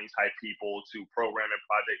accounting type people, to program and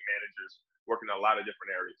project managers, working in a lot of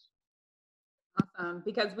different areas. Awesome,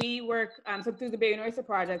 because we work, so through the Bay Oyster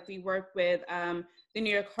Project, we work with the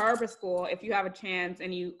New York Harbor School. If you have a chance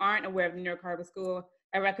and you aren't aware of the New York Harbor School,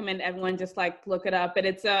 I recommend everyone just look it up. But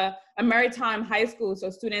it's a maritime high school, so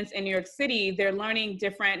students in New York City, they're learning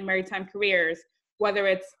different maritime careers, whether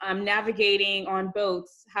it's navigating on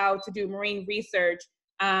boats, how to do marine research,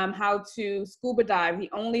 how to scuba dive, the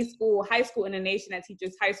only high school in the nation that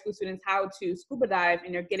teaches high school students how to scuba dive,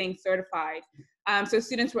 and they're getting certified. So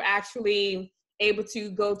students were actually able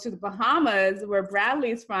to go to the Bahamas, where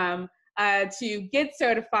Bradley's from, to get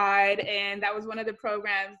certified. And that was one of the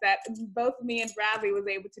programs that both me and Bradley was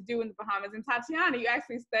able to do in the Bahamas. And Tatiana, you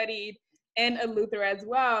actually studied in Luther as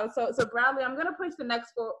well. So Bradley, I'm gonna push the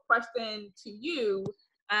next question to you.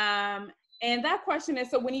 And that question is,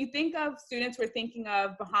 so when you think of students, we're thinking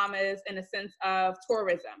of Bahamas in a sense of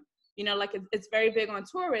tourism, you know, like it's very big on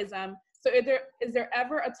tourism. So is there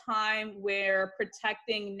ever a time where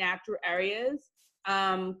protecting natural areas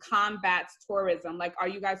combats tourism? Like, are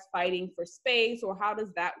you guys fighting for space, or how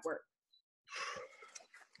does that work?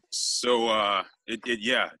 So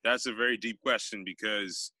yeah, that's a very deep question,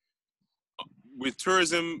 because with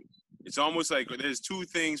tourism, it's almost like there's two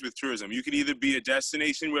things with tourism. You can either be a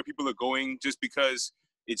destination where people are going just because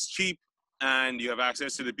it's cheap and you have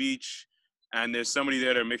access to the beach and there's somebody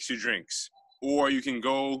there to mix your drinks. Or you can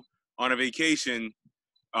go on a vacation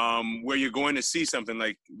where you're going to see something.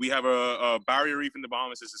 Like, we have a barrier reef in the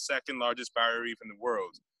Bahamas. It's the second largest barrier reef in the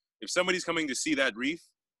world. If somebody's coming to see that reef,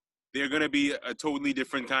 they're going to be a totally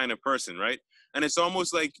different kind of person, right? And it's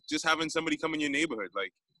almost like just having somebody come in your neighborhood.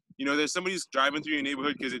 Like, you know, there's somebody's driving through your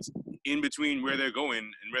neighborhood because it's in between where they're going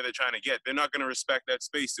and where they're trying to get. They're not going to respect that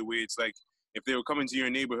space the way it's like if they were coming to your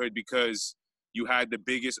neighborhood because you had the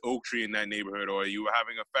biggest oak tree in that neighborhood, or you were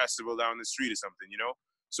having a festival down the street or something, you know?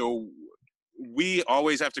 So we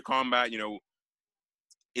always have to combat, you know,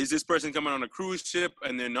 is this person coming on a cruise ship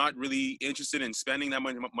and they're not really interested in spending that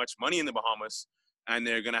much money in the Bahamas, and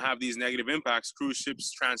they're going to have these negative impacts? Cruise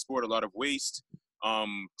ships transport a lot of waste.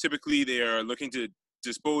 Typically, they are looking to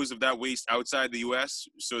dispose of that waste outside the U.S.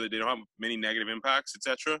 so that they don't have many negative impacts,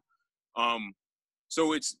 etc.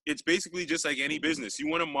 So it's basically just like any business. You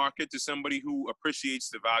want to market to somebody who appreciates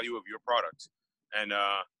the value of your product, and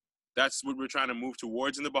that's what we're trying to move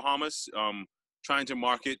towards in the Bahamas. Trying to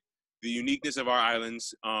market the uniqueness of our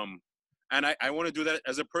islands, and I want to do that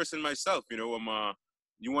as a person myself. You know,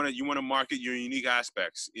 you want to market your unique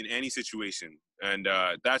aspects in any situation, and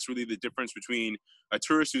that's really the difference between a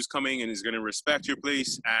tourist who's coming and is going to respect your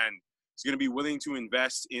place and is going to be willing to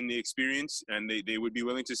invest in the experience, and they would be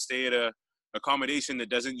willing to stay at a accommodation that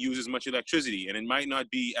doesn't use as much electricity, and it might not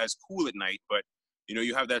be as cool at night, but you know,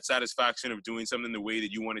 you have that satisfaction of doing something the way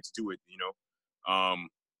that you wanted to do it, you know.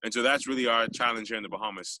 And so that's really our challenge here in the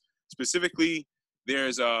Bahamas. Specifically,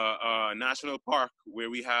 there's a national park where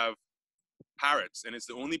we have parrots, and it's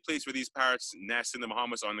the only place where these parrots nest in the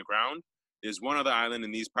Bahamas on the ground. There's one other island,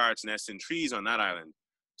 and these parrots nest in trees on that island.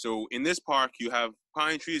 So in this park, you have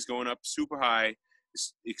pine trees going up super high.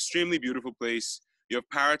 It's an extremely beautiful place. You have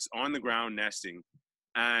parrots on the ground nesting,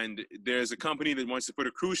 and there's a company that wants to put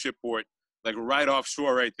a cruise ship port like right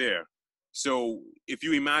offshore right there. So if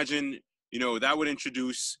you imagine, you know, that would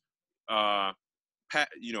introduce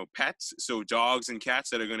pets, so dogs and cats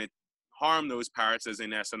that are going to harm those parrots as they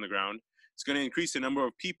nest on the ground. It's going to increase the number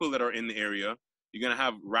of people that are in the area. You're going to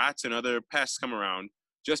have rats and other pests come around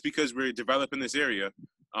just because we're developing this area.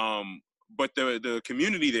 But the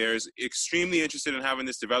community there is extremely interested in having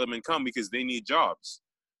this development come because they need jobs.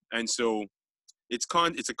 And so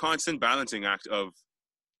it's a constant balancing act of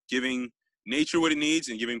giving nature what it needs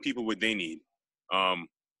and giving people what they need. And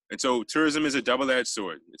so tourism is a double-edged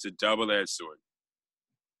sword. It's a double-edged sword.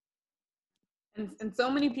 And so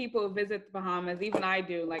many people visit the Bahamas, even I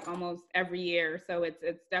do, like almost every year. So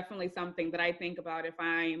it's definitely something that I think about if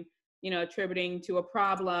I'm, you know, attributing to a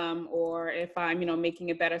problem, or if I'm, you know, making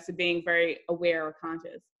it better. So being very aware or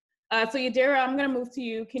conscious. So Yadira, I'm going to move to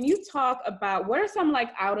you. Can you talk about what are some like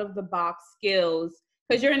out of the box skills?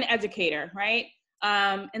 Because you're an educator, right?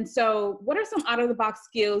 And so what are some out of the box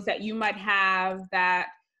skills that you might have that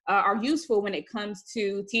are useful when it comes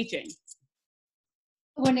to teaching?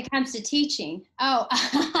 When it comes to teaching, or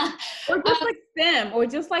just like STEM, or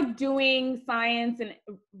just like doing science and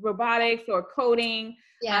robotics or coding.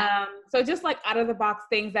 Yeah. So just like out of the box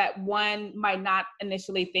things that one might not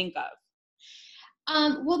initially think of.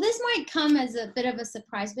 Well, this might come as a bit of a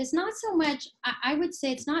surprise, but it's not so much, I would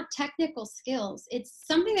say it's not technical skills. It's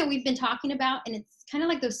something that we've been talking about, and it's kind of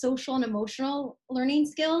like those social and emotional learning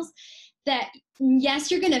skills that,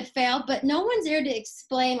 yes, you're going to fail, but no one's there to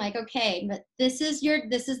explain like, okay, but this is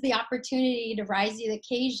the opportunity to rise to the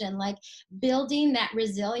occasion. Like building that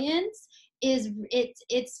resilience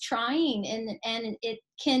it's trying, and it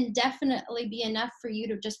can definitely be enough for you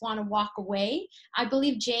to just want to walk away. I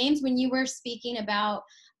believe, James, when you were speaking about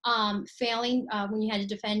failing when you had to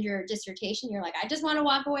defend your dissertation, you're like, I just want to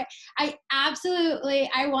walk away. I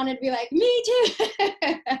wanted to be like, me too.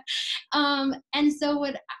 And so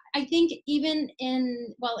what I think even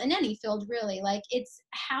in any field really, like it's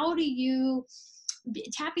how do you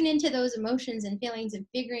tapping into those emotions and feelings and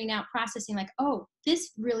figuring out processing like, oh,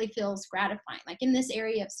 this really feels gratifying. Like in this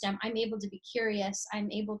area of STEM, I'm able to be curious,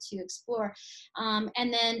 I'm able to explore.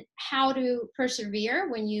 And then how to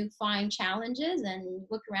persevere when you find challenges and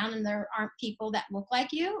look around and there aren't people that look like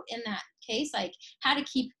you in that case, like how to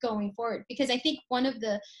keep going forward. Because I think one of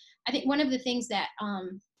the things that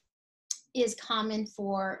is common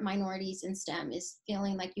for minorities in STEM is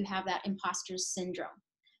feeling like you have that imposter syndrome.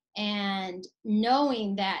 And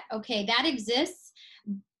knowing that, okay, that exists,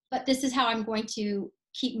 but this is how I'm going to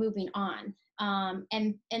keep moving on.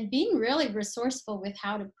 And being really resourceful with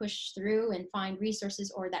how to push through and find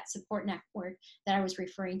resources or that support network that I was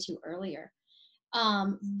referring to earlier.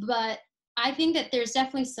 But I think that there's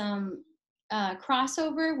definitely some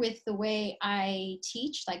crossover with the way I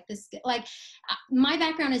teach, like this, like my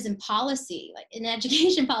background is in policy, like in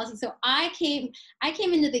education policy. So I came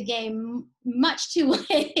into the game much too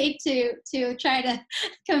late to try to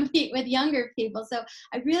compete with younger people. So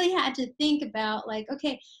I really had to think about like,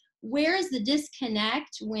 okay, where is the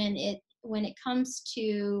disconnect when it comes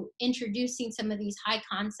to introducing some of these high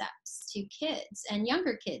concepts to kids and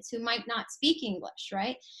younger kids who might not speak English,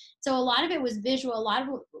 right? So a lot of it was visual. A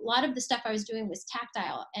lot of the stuff I was doing was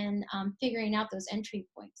tactile and figuring out those entry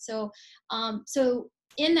points. So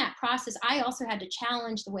in that process, I also had to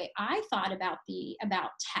challenge the way I thought about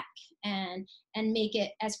tech and make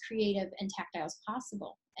it as creative and tactile as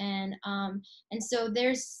possible. And so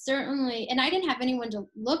there's certainly, and I didn't have anyone to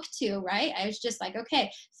look to, right? I was just like,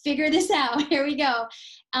 okay, figure this out. Here we go.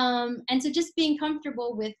 And so just being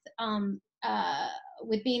comfortable with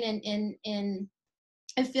being in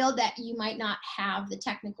a field that you might not have the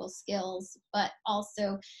technical skills, but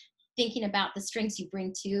also thinking about the strengths you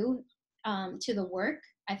bring to the work.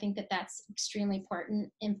 I think that that's extremely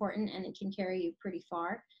important, and it can carry you pretty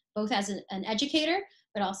far, both as an educator,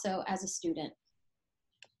 but also as a student.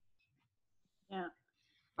 Yeah.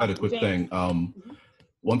 I had a quick thing.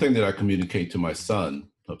 One thing that I communicate to my son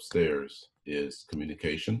upstairs is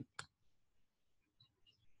communication.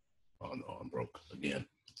 Oh no, I'm broke again.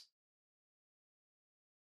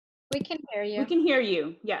 We can hear you. We can hear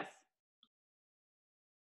you, yes.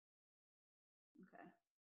 Okay.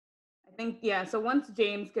 I think, yeah, so once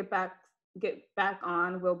James get back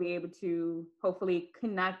on, we'll be able to hopefully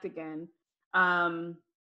connect again.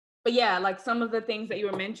 But yeah, like some of the things that you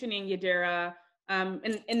were mentioning, Yadira, and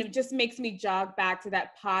it just makes me jog back to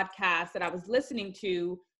that podcast that I was listening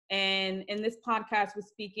to. And this podcast was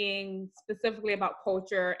speaking specifically about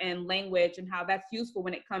culture and language and how that's useful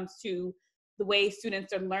when it comes to the way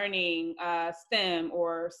students are learning STEM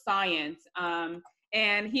or science.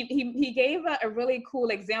 And he gave a really cool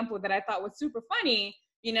example that I thought was super funny.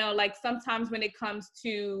 You know, like sometimes when it comes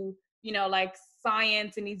to, you know, like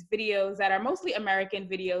science and these videos that are mostly American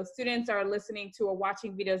videos, students are listening to or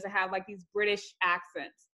watching videos that have like these British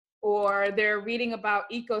accents, or they're reading about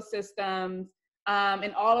ecosystems,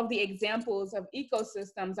 and all of the examples of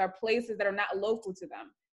ecosystems are places that are not local to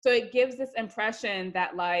them. So it gives this impression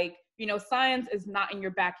that, like, you know, science is not in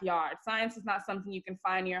your backyard. Science is not something you can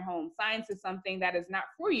find in your home. Science is something that is not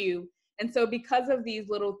for you. And so because of these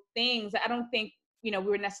little things, I don't think, you know, we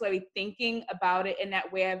were necessarily thinking about it in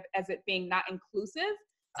that way as it being not inclusive.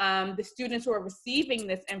 The students who are receiving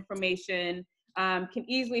this information can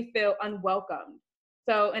easily feel unwelcomed.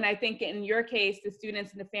 So, and I think in your case, the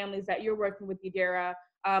students and the families that you're working with, Yadira,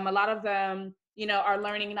 a lot of them, you know, are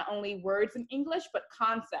learning not only words in English, but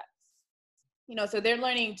concepts. You know, so they're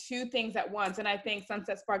learning two things at once. And I think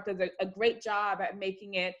Sunset Spark does a great job at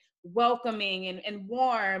making it welcoming and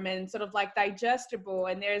warm and sort of like digestible.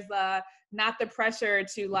 And there's not the pressure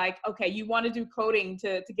to like, okay, you want to do coding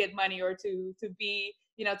to get money or to be,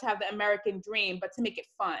 you know, to have the American dream, but to make it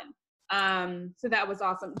fun. So that was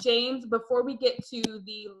awesome. James, before we get to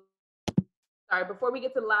the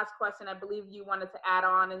last question, I believe you wanted to add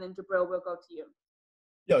on, and then Jabril will go to you.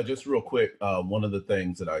 Yeah, just real quick. One of the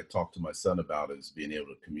things that I talked to my son about is being able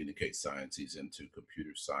to communicate science. He's into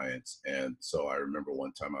computer science. And so I remember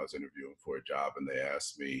one time I was interviewing for a job and they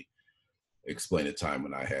asked me, explain a time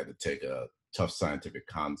when I had to take a tough scientific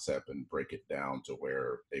concept and break it down to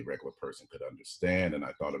where a regular person could understand. And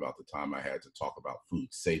I thought about the time I had to talk about food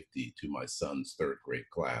safety to my son's third grade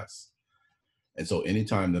class. And so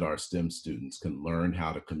anytime that our STEM students can learn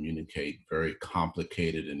how to communicate very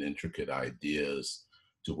complicated and intricate ideas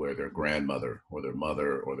to where their grandmother or their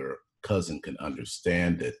mother or their cousin can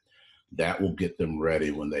understand it, that will get them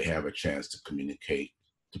ready when they have a chance to communicate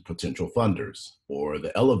to potential funders, or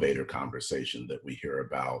the elevator conversation that we hear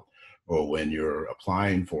about or when you're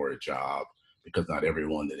applying for a job, because not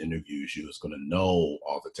everyone that interviews you is going to know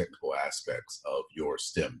all the technical aspects of your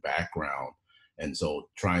STEM background. And so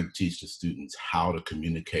trying to teach the students how to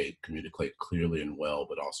communicate clearly and well,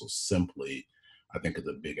 but also simply, I think is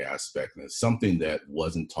a big aspect. And it's something that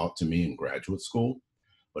wasn't taught to me in graduate school,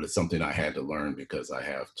 but it's something I had to learn because I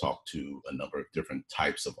have talked to a number of different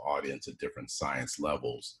types of audience at different science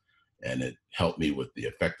levels, and it helped me with the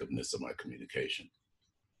effectiveness of my communication.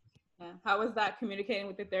 Yeah. How was that communicating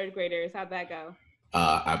with the third graders? How'd that go?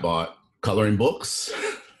 I bought coloring books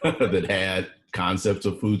that had concepts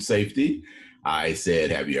of food safety. I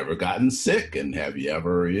said, have you ever gotten sick? And have you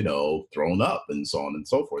ever, thrown up, and so on and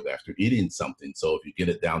so forth after eating something? So if you get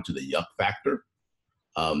it down to the yuck factor,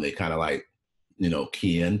 they kind of like,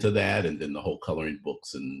 key into that. And then the whole coloring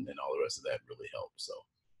books and all the rest of that really helps. So.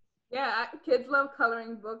 Yeah, kids love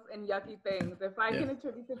coloring books and yucky things. If I can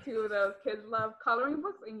attribute the two of those, kids love coloring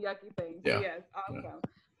books and yucky things. So yes, awesome.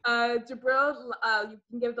 Yeah. Jabril, you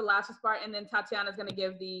can give the last part, and then Tatiana's going to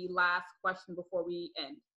give the last question before we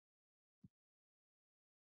end.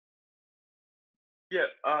 Yeah,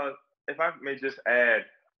 if I may just add,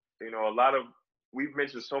 we've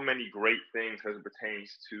mentioned so many great things as it pertains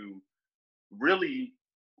to really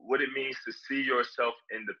what it means to see yourself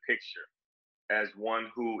in the picture as one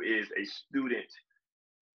who is a student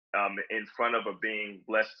in front of a being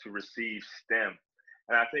blessed to receive STEM.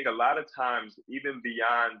 And I think a lot of times, even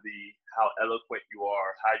beyond how eloquent you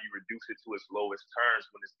are, how you reduce it to its lowest terms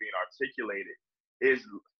when it's being articulated, is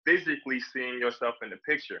physically seeing yourself in the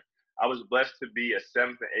picture. I was blessed to be a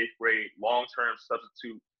 7th and 8th grade long-term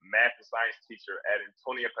substitute math and science teacher at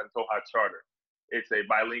Antonia Pantoja Charter. It's a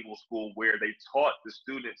bilingual school where they taught the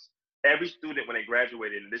students, every student when they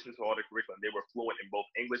graduated, in addition to all the curriculum, they were fluent in both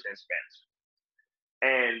English and Spanish.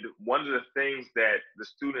 And one of the things that the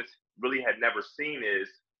students really had never seen is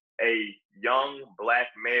a young Black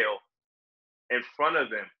male in front of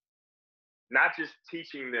them, not just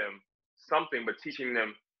teaching them something, but teaching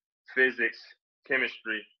them physics,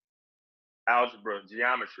 chemistry, algebra,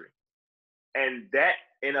 geometry. And that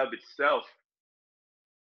in of itself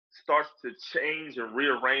starts to change and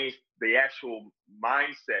rearrange the actual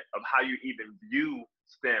mindset of how you even view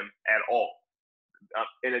STEM at all.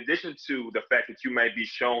 In addition to the fact that you may be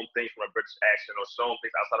shown things from a British accent or shown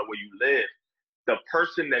things outside of where you live, the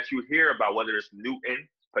person that you hear about, whether it's Newton,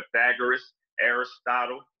 Pythagoras,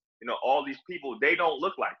 Aristotle, all these people, they don't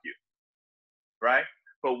look like you, right?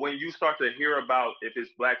 But when you start to hear about, if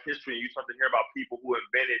it's Black history, and you start to hear about people who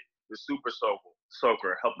invented the super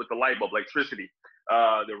soaker, helped with the light bulb, electricity,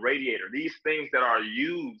 the radiator, these things that are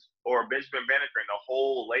used, or Benjamin Banneker and the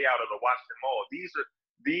whole layout of the Washington Mall,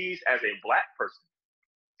 these as a Black person,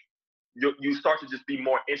 you start to just be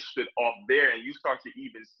more interested off there, and you start to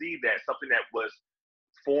even see that something that was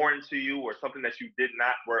foreign to you or something that you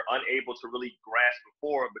were unable to really grasp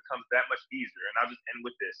before becomes that much easier. And I'll just end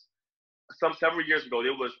with this. Several years ago,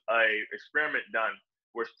 there was an experiment done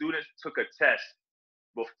where students took a test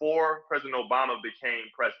before President Obama became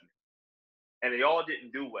president, and they all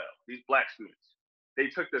didn't do well, these Black students. They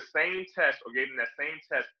took the same test or gave them that same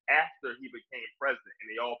test after he became president, and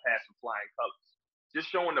they all passed with flying colors. Just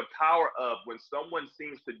showing the power of when someone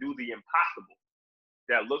seems to do the impossible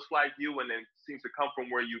that looks like you and then seems to come from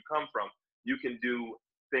where you come from, you can do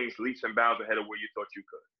things leaps and bounds ahead of where you thought you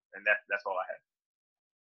could. And that's all I have.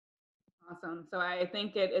 Awesome. So I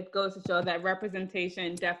think it goes to show that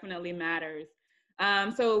representation definitely matters.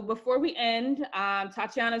 So before we end,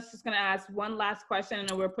 Tatiana's just going to ask one last question. I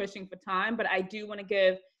know we're pushing for time, but I do want to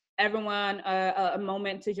give everyone a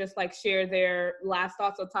moment to just share their last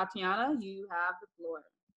thoughts. So Tatiana, you have the floor.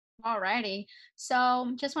 Alrighty.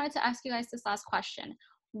 So just wanted to ask you guys this last question.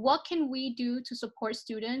 What can we do to support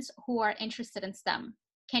students who are interested in STEM?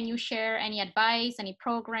 Can you share any advice, any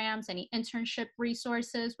programs, any internship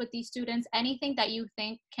resources with these students? Anything that you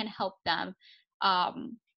think can help them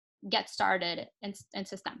get started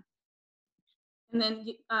into STEM? And then,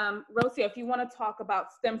 Rosia, if you want to talk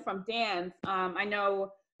about STEM from dance, I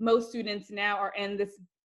know most students now are in this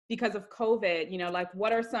because of COVID,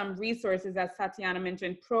 what are some resources, as Tatiana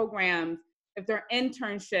mentioned, programs, if there are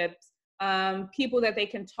internships, people that they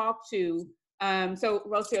can talk to. So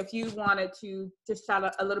Rosia, if you wanted to just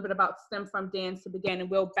shout a little bit about STEM from dance to begin, and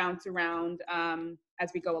we'll bounce around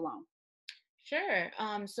as we go along. Sure.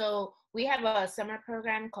 So we have a summer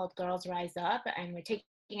program called Girls Rise Up, and we're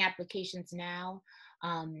taking applications now.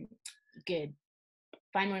 You could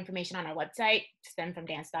find more information on our website,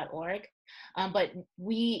 stemfromdance.org. But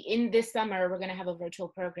in this summer, we're going to have a virtual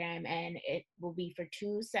program, and it will be for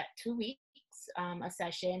 2 weeks. a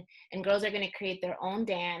session, and girls are going to create their own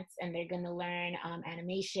dance, and they're going to learn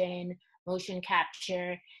animation, motion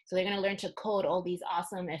capture. So they're going to learn to code all these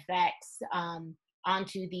awesome effects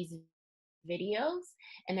onto these videos,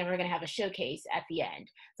 and then we're going to have a showcase at the end.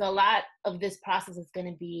 So a lot of this process is going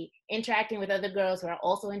to be interacting with other girls who are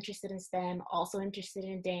also interested in STEM, also interested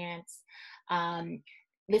in dance,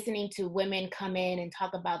 listening to women come in and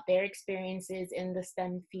talk about their experiences in the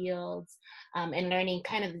STEM fields, and learning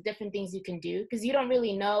kind of the different things you can do, because you don't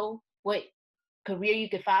really know what career you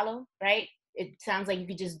could follow, right? It sounds like you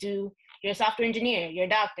could just do, you're a software engineer, you're a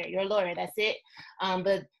doctor, you're a lawyer, that's it.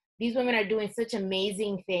 But these women are doing such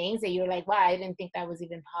amazing things that you're like, wow, I didn't think that was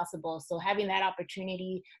even possible. So having that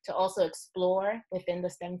opportunity to also explore within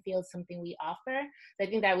the STEM field, something we offer, I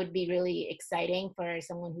think that would be really exciting for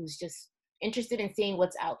someone who's just interested in seeing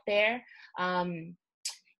what's out there. And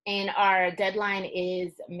our deadline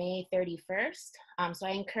is May 31st. So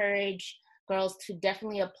I encourage girls to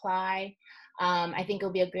definitely apply. I think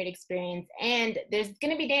it'll be a great experience, and there's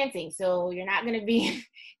going to be dancing, so you're not going to be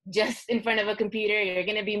just in front of a computer, you're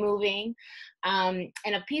going to be moving. And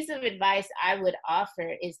a piece of advice I would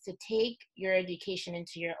offer is to take your education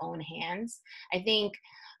into your own hands. I think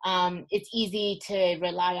it's easy to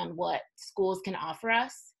rely on what schools can offer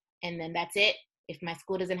us, and then that's it. If my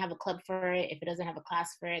school doesn't have a club for it, if it doesn't have a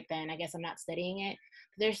class for it, then I guess I'm not studying it.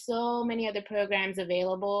 There's so many other programs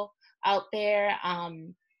available out there.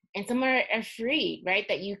 And some are free, right,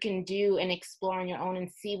 that you can do and explore on your own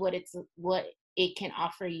and see what it can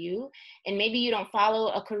offer you. And maybe you don't follow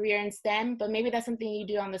a career in STEM, but maybe that's something you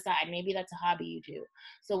do on the side. Maybe that's a hobby you do.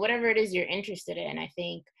 So whatever it is you're interested in, I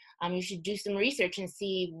think you should do some research and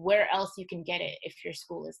see where else you can get it if your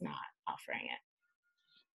school is not offering it.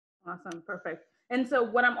 Awesome, perfect. And so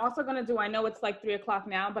what I'm also going to do, I know it's like 3 o'clock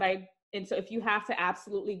now, and so if you have to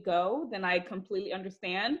absolutely go, then I completely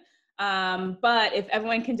understand. But if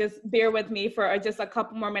everyone can just bear with me for just a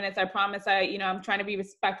couple more minutes, I promise I'm trying to be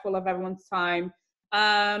respectful of everyone's time.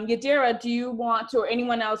 Yadira, do you want to, or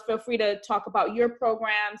anyone else, feel free to talk about your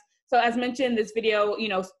programs. So as mentioned in this video,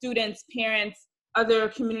 students, parents, other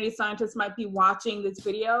community scientists might be watching this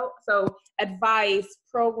video. So advice,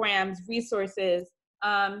 programs, resources.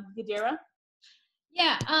 Yadira?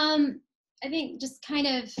 Yeah, I think just kind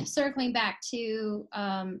of circling back to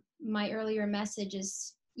my earlier message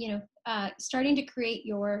is, starting to create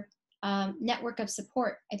your network of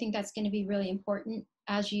support. I think that's going to be really important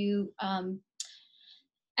as you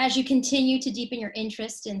continue to deepen your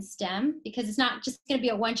interest in STEM, because it's not just going to be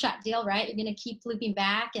a one-shot deal, right? You're going to keep looping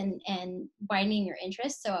back and widening your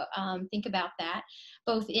interest. So think about that,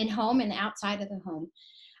 both in home and outside of the home.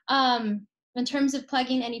 In terms of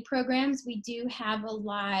plugging any programs, we do have a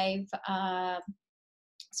live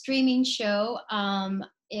streaming show on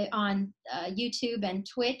YouTube and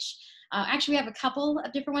Twitch. Actually, we have a couple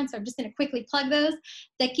of different ones, so I'm just going to quickly plug those.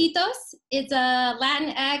 Tequitos, it's a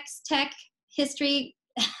Latinx tech history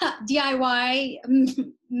DIY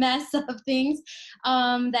mess of things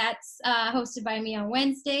that's hosted by me on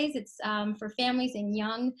Wednesdays. It's for families and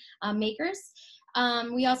young makers.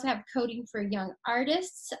 We also have coding for young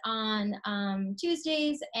artists on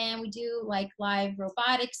Tuesdays, and we do like live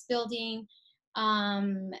robotics building,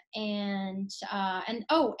 and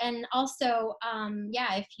also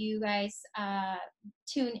if you guys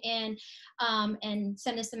tune in and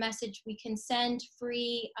send us a message, we can send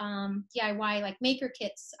free DIY like maker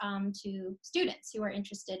kits to students who are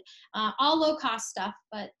interested. All low cost stuff,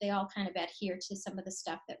 but they all kind of adhere to some of the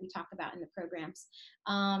stuff that we talk about in the programs.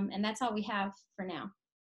 And that's all we have for now.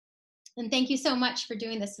 And thank you so much for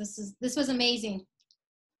doing this. This was amazing.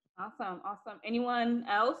 Awesome. Anyone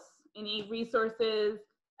else? Any resources,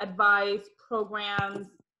 advice, programs?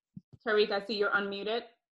 Tariq, I see you're unmuted.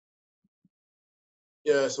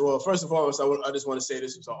 Yeah, so well, first and foremost, I just want to say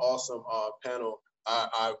this was an awesome panel.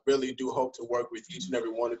 I really do hope to work with each and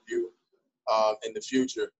every one of you in the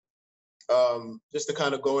future. Just to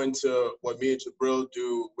kind of go into what me and Jabril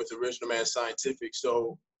do with Original Man Scientific.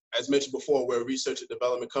 So as mentioned before, we're a research and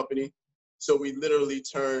development company. So we literally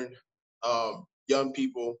turn young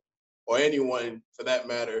people, or anyone for that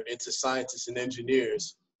matter, into scientists and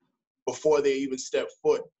engineers before they even step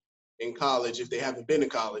foot in college if they haven't been in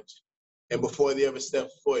college, and before they ever step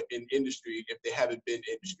foot in industry if they haven't been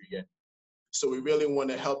in industry yet. So we really want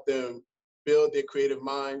to help them build their creative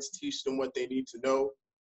minds, teach them what they need to know,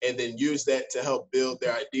 and then use that to help build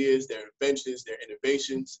their ideas, their inventions, their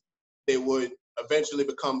innovations. They would eventually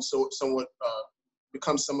become somewhat of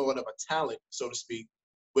a talent, so to speak,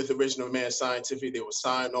 with Original Man Scientific. They would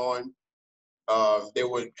sign on. They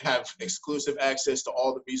would have exclusive access to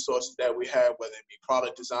all the resources that we have, whether it be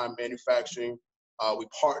product design, manufacturing. We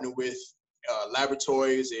partner with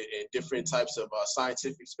laboratories and different types of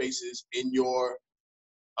scientific spaces in your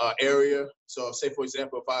area. So say, for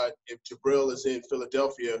example, if Jabril is in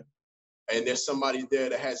Philadelphia and there's somebody there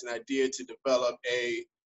that has an idea to develop a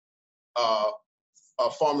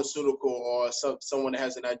pharmaceutical, or someone that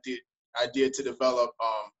has an idea to develop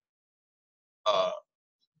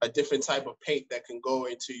a different type of paint that can go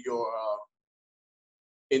into your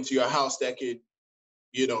house that could,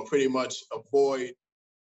 pretty much avoid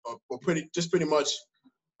or pretty much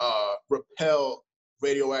repel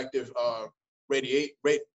radioactive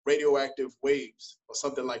radioactive waves or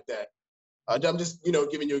something like that. I'm just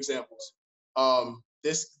giving you examples.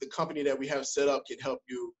 The company that we have set up can help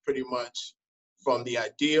you pretty much from the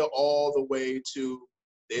idea all the way to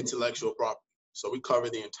the intellectual property. So we cover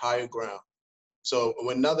the entire ground. So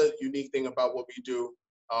another unique thing about what we do,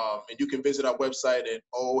 and you can visit our website at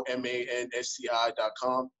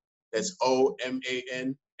omansci.com. That's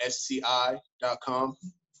omansci.com.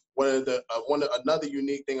 Another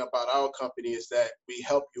unique thing about our company is that we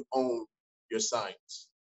help you own your science.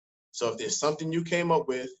 So if there's something you came up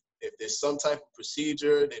with, if there's some type of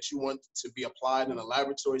procedure that you want to be applied in a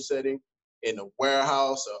laboratory setting, in a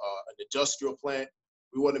warehouse, or an industrial plant,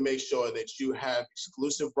 we want to make sure that you have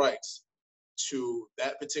exclusive rights to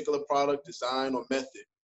that particular product, design, or method,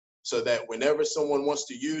 so that whenever someone wants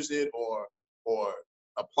to use it or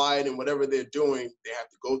apply it in whatever they're doing, they have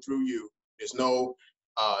to go through you. There's no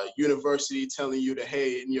university telling you that,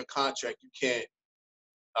 hey, in your contract, you can't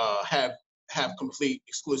have complete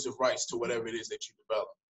exclusive rights to whatever it is that you develop.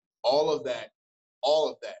 All of that,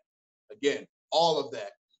 again, all of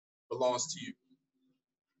that belongs to you.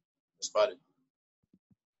 That's about it.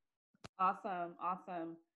 Awesome.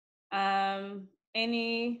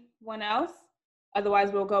 Anyone else?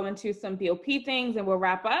 Otherwise, we'll go into some BOP things and we'll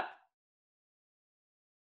wrap up.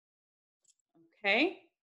 Okay.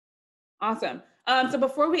 Awesome. So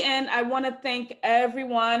before we end, I want to thank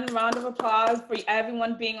everyone. Round of applause for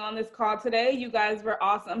everyone being on this call today. You guys were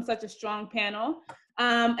awesome. Such a strong panel.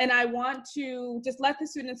 And I want to just let the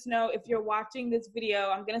students know, if you're watching this video,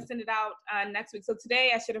 I'm going to send it out next week. So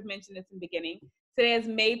today, I should have mentioned this in the beginning. Today is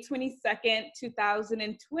May 22nd,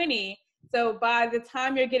 2020. So by the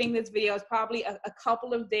time you're getting this video, it's probably a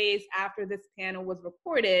couple of days after this panel was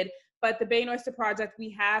recorded. But the Bay and Oyster Project, we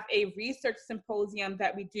have a research symposium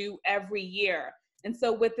that we do every year. And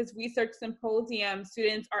so with this research symposium,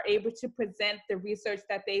 students are able to present the research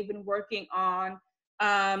that they've been working on.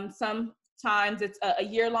 Sometimes it's a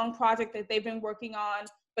year-long project that they've been working on,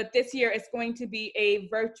 but this year it's going to be a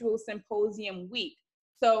virtual symposium week.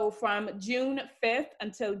 So from June 5th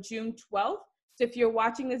until June 12th. So if you're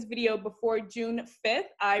watching this video before June 5th,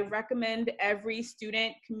 I recommend every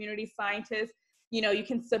student, community scientist, you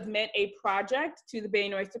can submit a project to the Bay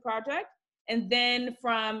and Oyster Project. And then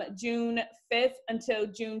from June 5th until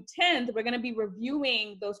June 10th, we're going to be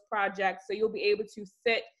reviewing those projects. So you'll be able to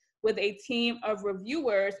sit with a team of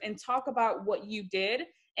reviewers and talk about what you did.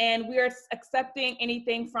 And we are accepting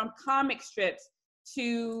anything from comic strips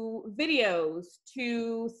to videos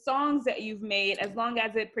to songs that you've made, as long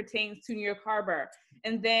as it pertains to New York Harbor.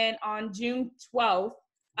 And then on June 12th,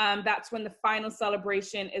 that's when the final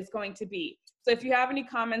celebration is going to be. So if you have any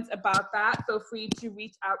comments about that, feel free to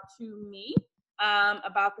reach out to me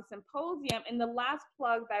about the symposium. And the last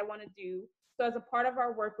plug that I want to do, so as a part of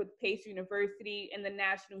our work with Pace University and the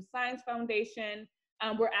National Science Foundation,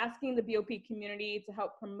 we're asking the BOP community to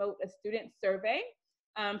help promote a student survey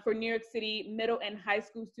for New York City middle and high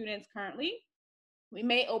school students currently. We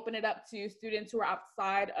may open it up to students who are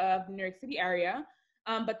outside of the New York City area.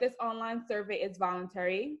 But this online survey is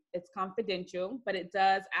voluntary, it's confidential, but it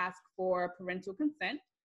does ask for parental consent.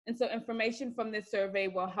 And so information from this survey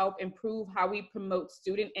will help improve how we promote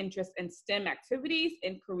student interest in STEM activities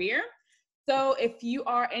and career. So if you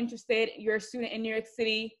are interested, you're a student in New York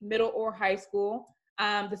City, middle or high school,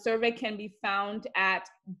 the survey can be found at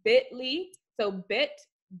bit.ly, so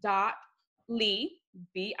bit.ly,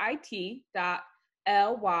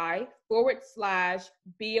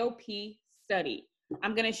 bit.ly/BOP study.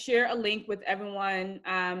 I'm going to share a link with everyone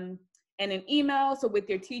in an email, so with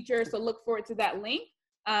your teacher, so look forward to that link.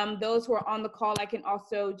 Those who are on the call, I can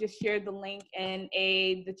also just share the link in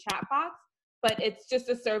the chat box, but it's just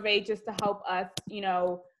a survey just to help us,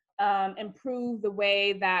 improve the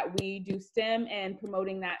way that we do STEM and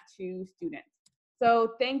promoting that to students.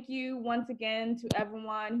 So thank you once again to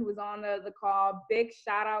everyone who was on the call. Big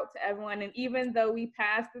shout out to everyone. And even though we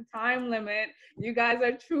passed the time limit, you guys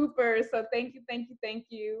are troopers. So thank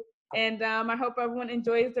you. And I hope everyone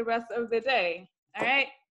enjoys the rest of the day. All right.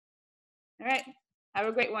 Have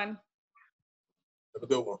a great one. Have a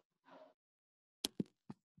good one.